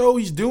on what show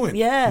he's doing.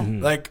 Yeah.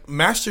 Mm-hmm. Like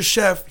Master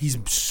Chef, he's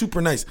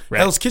super nice. Right.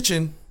 Hell's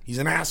Kitchen, he's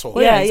an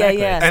asshole. Yeah.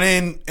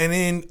 And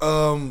in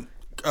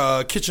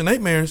Kitchen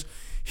Nightmares,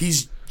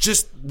 he's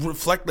just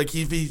reflect like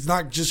he's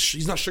not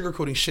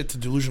sugarcoating shit to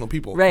delusional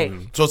people. Right.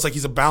 So it's like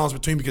he's a balance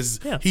between because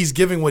he's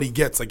giving what he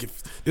gets. Like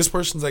if this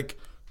person's like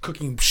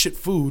cooking shit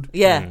food,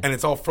 and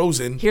it's all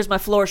frozen. Here's my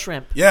floor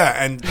shrimp. Yeah,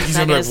 and he's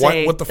gonna be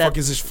like, what the fuck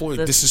is this floor?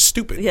 This is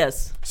stupid.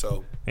 Yes.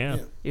 So yeah.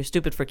 You're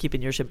stupid for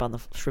keeping your shrimp on the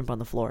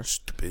floor.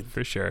 Stupid.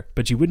 For sure.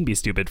 But you wouldn't be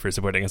stupid for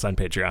supporting us on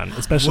Patreon,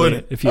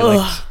 especially if you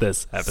liked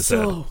this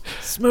episode. So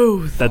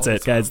smooth. That's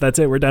it, guys. That's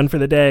it. We're done for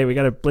the day. We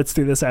got to blitz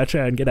through this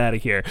outro and get out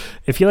of here.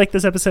 If you like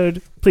this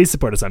episode, please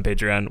support us on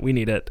Patreon. We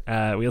need it.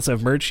 We also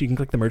have merch. You can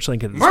click the merch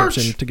link in the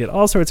description to get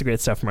all sorts of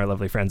great stuff from our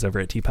lovely friends over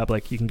at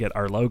TeePublic. You can get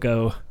our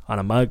logo on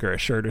a mug or a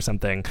shirt or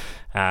something.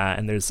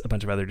 And there's a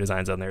bunch of other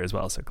designs on there as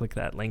well. So click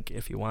that link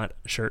if you want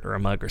a shirt or a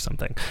mug or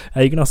something.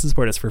 You can also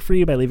support us for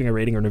free by leaving a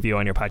rating or review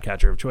on your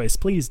podcatcher of choice.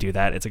 Please do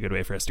that. It's a good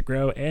way for us to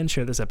grow, and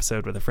share this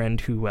episode with a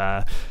friend who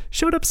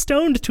showed up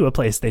stoned to a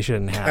place they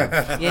shouldn't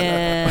have.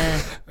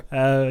 Yeah.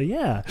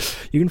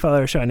 You can follow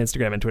our show on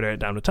Instagram and Twitter at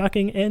Down With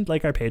Talking, and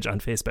like our page on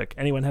Facebook.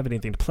 Anyone have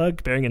anything to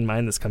plug? Bearing in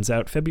mind this comes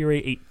out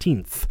February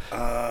 18th.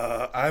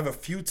 I have a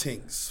few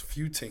things.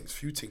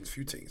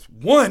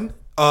 One,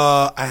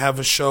 I have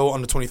a show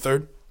on the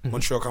 23rd,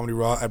 Montreal Comedy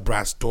Raw at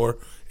Brass Door.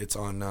 It's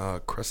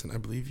on Crescent, I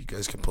believe. You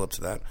guys can pull up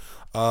to that.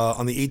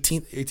 On the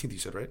 18th you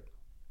said, right?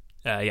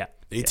 Yeah.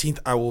 The 18th,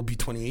 I will be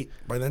 28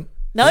 by then.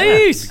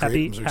 Nice.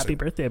 Happy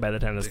birthday by the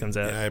time this comes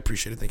out. Yeah, I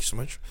appreciate it. Thank you so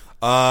much.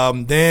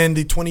 Then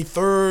the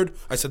 23rd,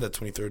 I said that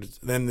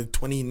 23rd. Then the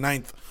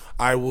 29th,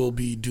 I will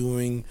be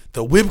doing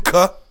the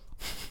WIBCA,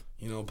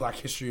 Black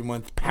History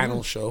Month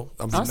panel show.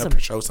 Awesome. Not a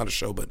show, it's not a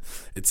show, but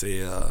it's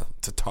a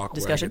talk.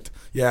 Discussion?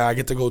 I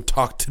get to go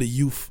talk to the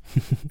youth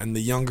and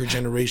the younger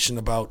generation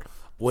about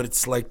what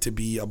it's like to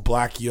be a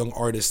black young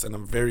artist, and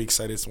I'm very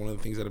excited. It's one of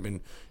the things that I've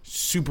been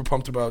super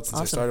pumped about since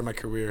I started my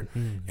career.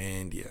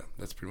 And yeah,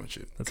 that's pretty much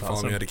it. That's you can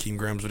follow me awesome. at Akeem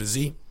Grams with a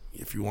Z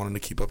if you wanted to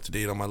keep up to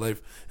date on my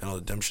life and all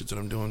the dumb shit that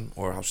I'm doing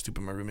or how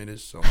stupid my roommate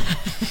is. So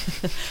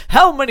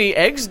how many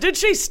eggs did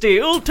she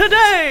steal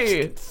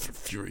today?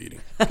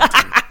 Infuriating.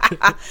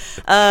 I'm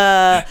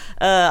a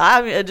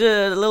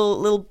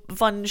little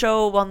fun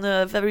show on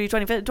the February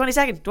 22nd,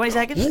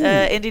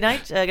 indie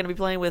night. Gonna be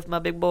playing with my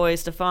big boy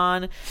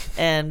Stefan,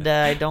 and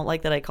I don't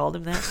like that I called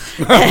him that.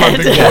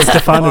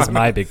 Stefan is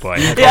my big boy.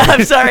 Yeah,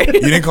 I'm sorry. You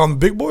didn't call him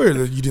big boy,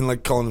 or you didn't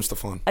like calling him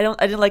Stefan? I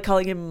didn't like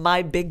calling him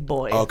my big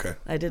boy. Okay.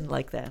 I didn't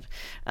like that.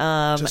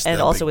 Just and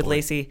that also big with boy.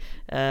 Lacey,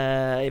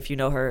 if you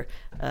know her,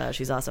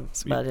 she's awesome.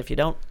 But if you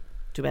don't,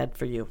 too bad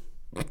for you.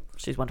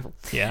 She's wonderful.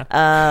 Yeah.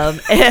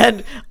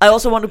 And I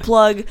also want to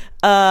plug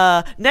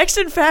Next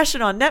in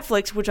Fashion on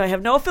Netflix, which I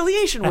have no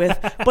affiliation with,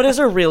 but is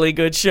a really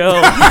good show.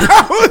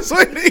 I was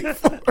waiting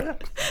for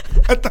it.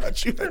 I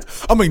thought you had.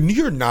 I'm like,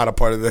 you're not a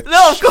part of this.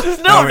 No, of course,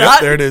 no, Yep,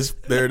 not. there it is.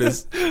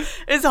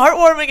 It's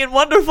heartwarming and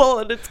wonderful,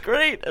 and it's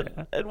great.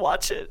 And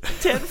watch it.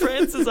 10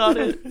 Friends is on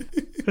it.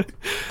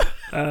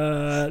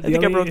 I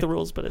think I broke the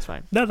rules, but it's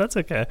fine. No, that's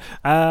okay.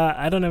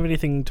 I don't have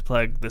anything to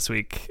plug this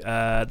week.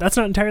 That's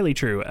not entirely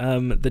true.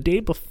 The day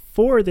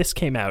before this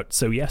came out,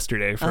 so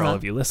yesterday for all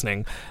of you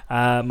listening,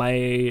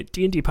 my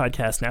D&D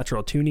podcast,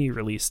 Natural Toonie,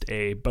 released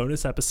a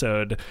bonus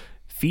episode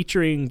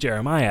featuring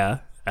Jeremiah,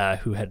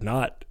 who had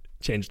not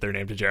changed their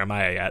name to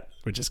Jeremiah yet,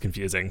 which is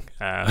confusing.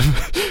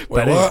 Wait,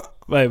 what?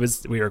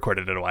 We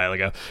recorded it a while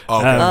ago.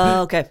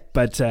 Okay.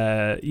 But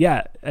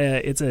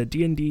it's a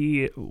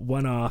D&D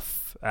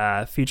one-off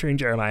featuring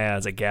Jeremiah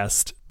as a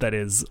guest that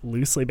is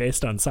loosely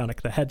based on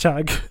Sonic the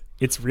Hedgehog.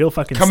 It's real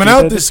fucking coming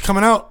out.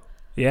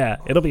 Yeah,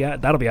 it'll be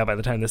out. That'll be out by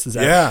the time this is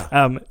out.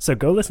 Yeah. So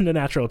go listen to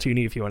Natural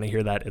Toonie if you want to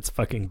hear that. It's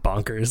fucking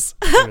bonkers.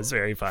 It was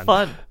very fun.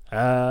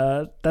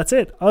 That's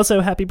it. Also,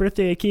 happy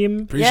birthday,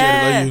 Akeem. Appreciate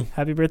it. Love you.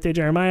 Happy birthday,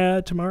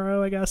 Jeremiah,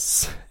 tomorrow, I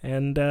guess.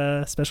 And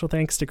special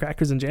thanks to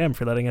Crackers and Jam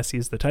for letting us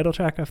use the title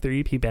track off their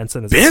EP,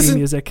 Benson, as theme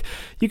music.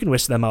 You can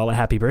wish them all a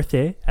happy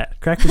birthday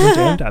at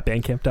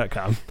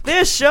crackersandjam.bandcamp.com.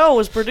 This show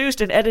was produced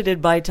and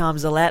edited by Tom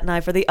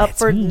Zalatni for the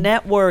Upford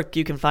Network.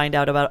 You can find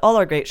out about all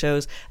our great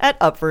shows at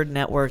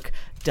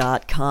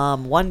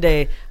upfordnetwork.com. One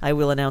day I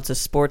will announce a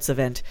sports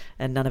event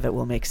and none of it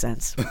will make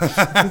sense.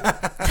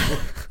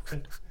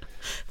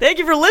 Thank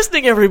you for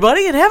listening,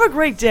 everybody, and have a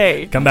great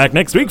day. Come back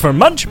next week for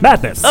Munch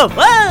Madness. Oh,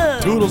 wow.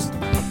 Toodles.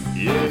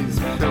 Yeah, he's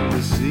come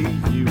to see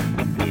you.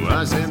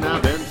 I say now,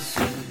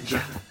 Benson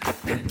Joe,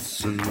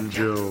 Benson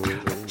Joe,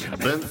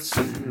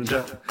 Benson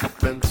Joe,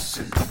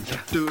 Benson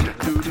Joe,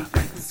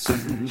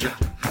 Benson Joe,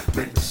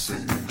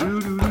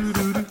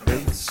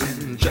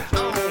 Benson Joe.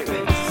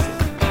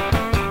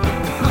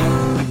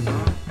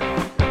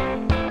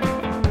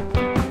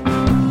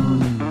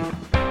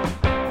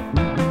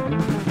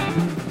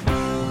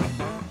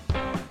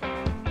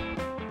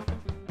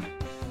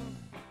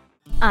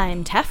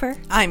 I'm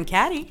Teffer. I'm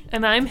Caddy.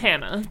 And I'm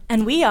Hannah.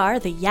 And we are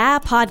the Yeah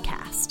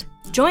Podcast.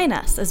 Join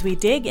us as we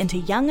dig into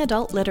young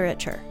adult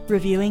literature,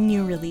 reviewing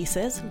new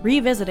releases,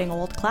 revisiting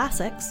old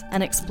classics,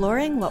 and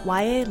exploring what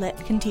YA Lit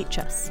can teach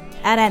us,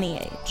 at any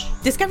age.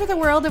 Discover the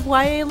world of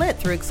YA Lit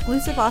through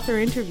exclusive author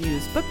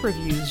interviews, book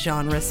reviews,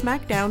 genre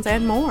smackdowns,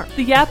 and more.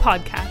 The Yeah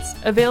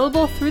Podcast,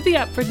 available through the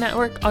Upford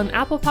Network on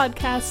Apple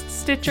Podcasts,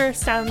 Stitcher,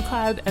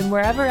 SoundCloud, and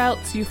wherever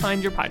else you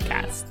find your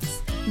podcasts.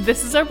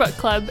 This is our book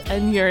club,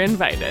 and you're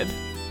invited.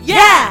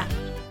 Yeah!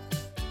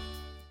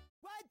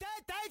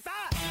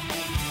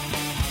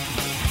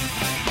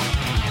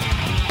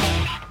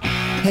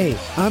 Hey,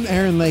 I'm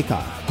Aaron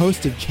Lakoff,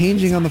 host of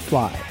Changing on the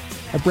Fly,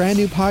 a brand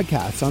new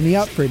podcast on the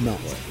Upford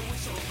Network.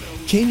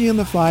 Changing on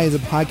the Fly is a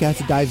podcast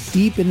that dives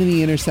deep into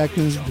the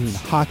intersections between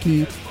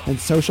hockey and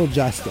social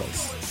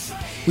justice.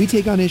 We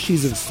take on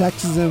issues of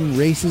sexism,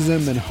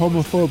 racism, and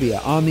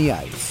homophobia on the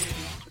ice.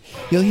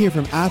 You'll hear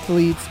from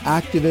athletes,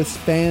 activists,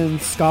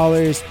 fans,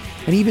 scholars,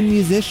 and even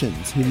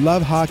musicians who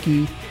love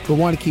hockey but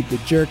want to keep the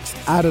jerks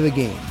out of the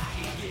game.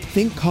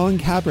 Think Colin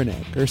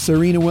Kaepernick or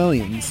Serena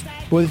Williams,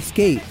 but with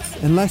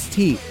skates and less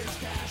teeth.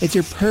 It's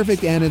your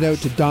perfect antidote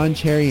to Don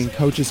Cherry and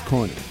Coach's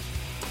Corner.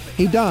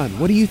 Hey Don,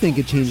 what do you think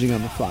of Changing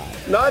on the Fly?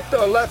 Not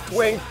the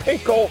left-wing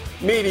pinko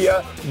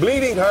media,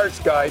 bleeding hearts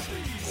guys.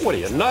 What are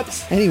you,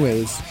 nuts?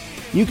 Anyways,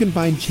 you can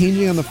find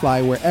Changing on the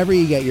Fly wherever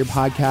you get your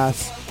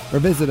podcasts or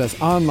visit us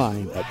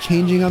online at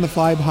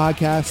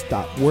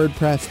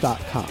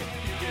changingontheflypodcast.wordpress.com.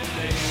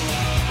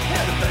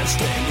 And the best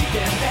thing you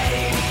can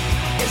name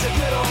is a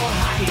good old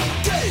hockey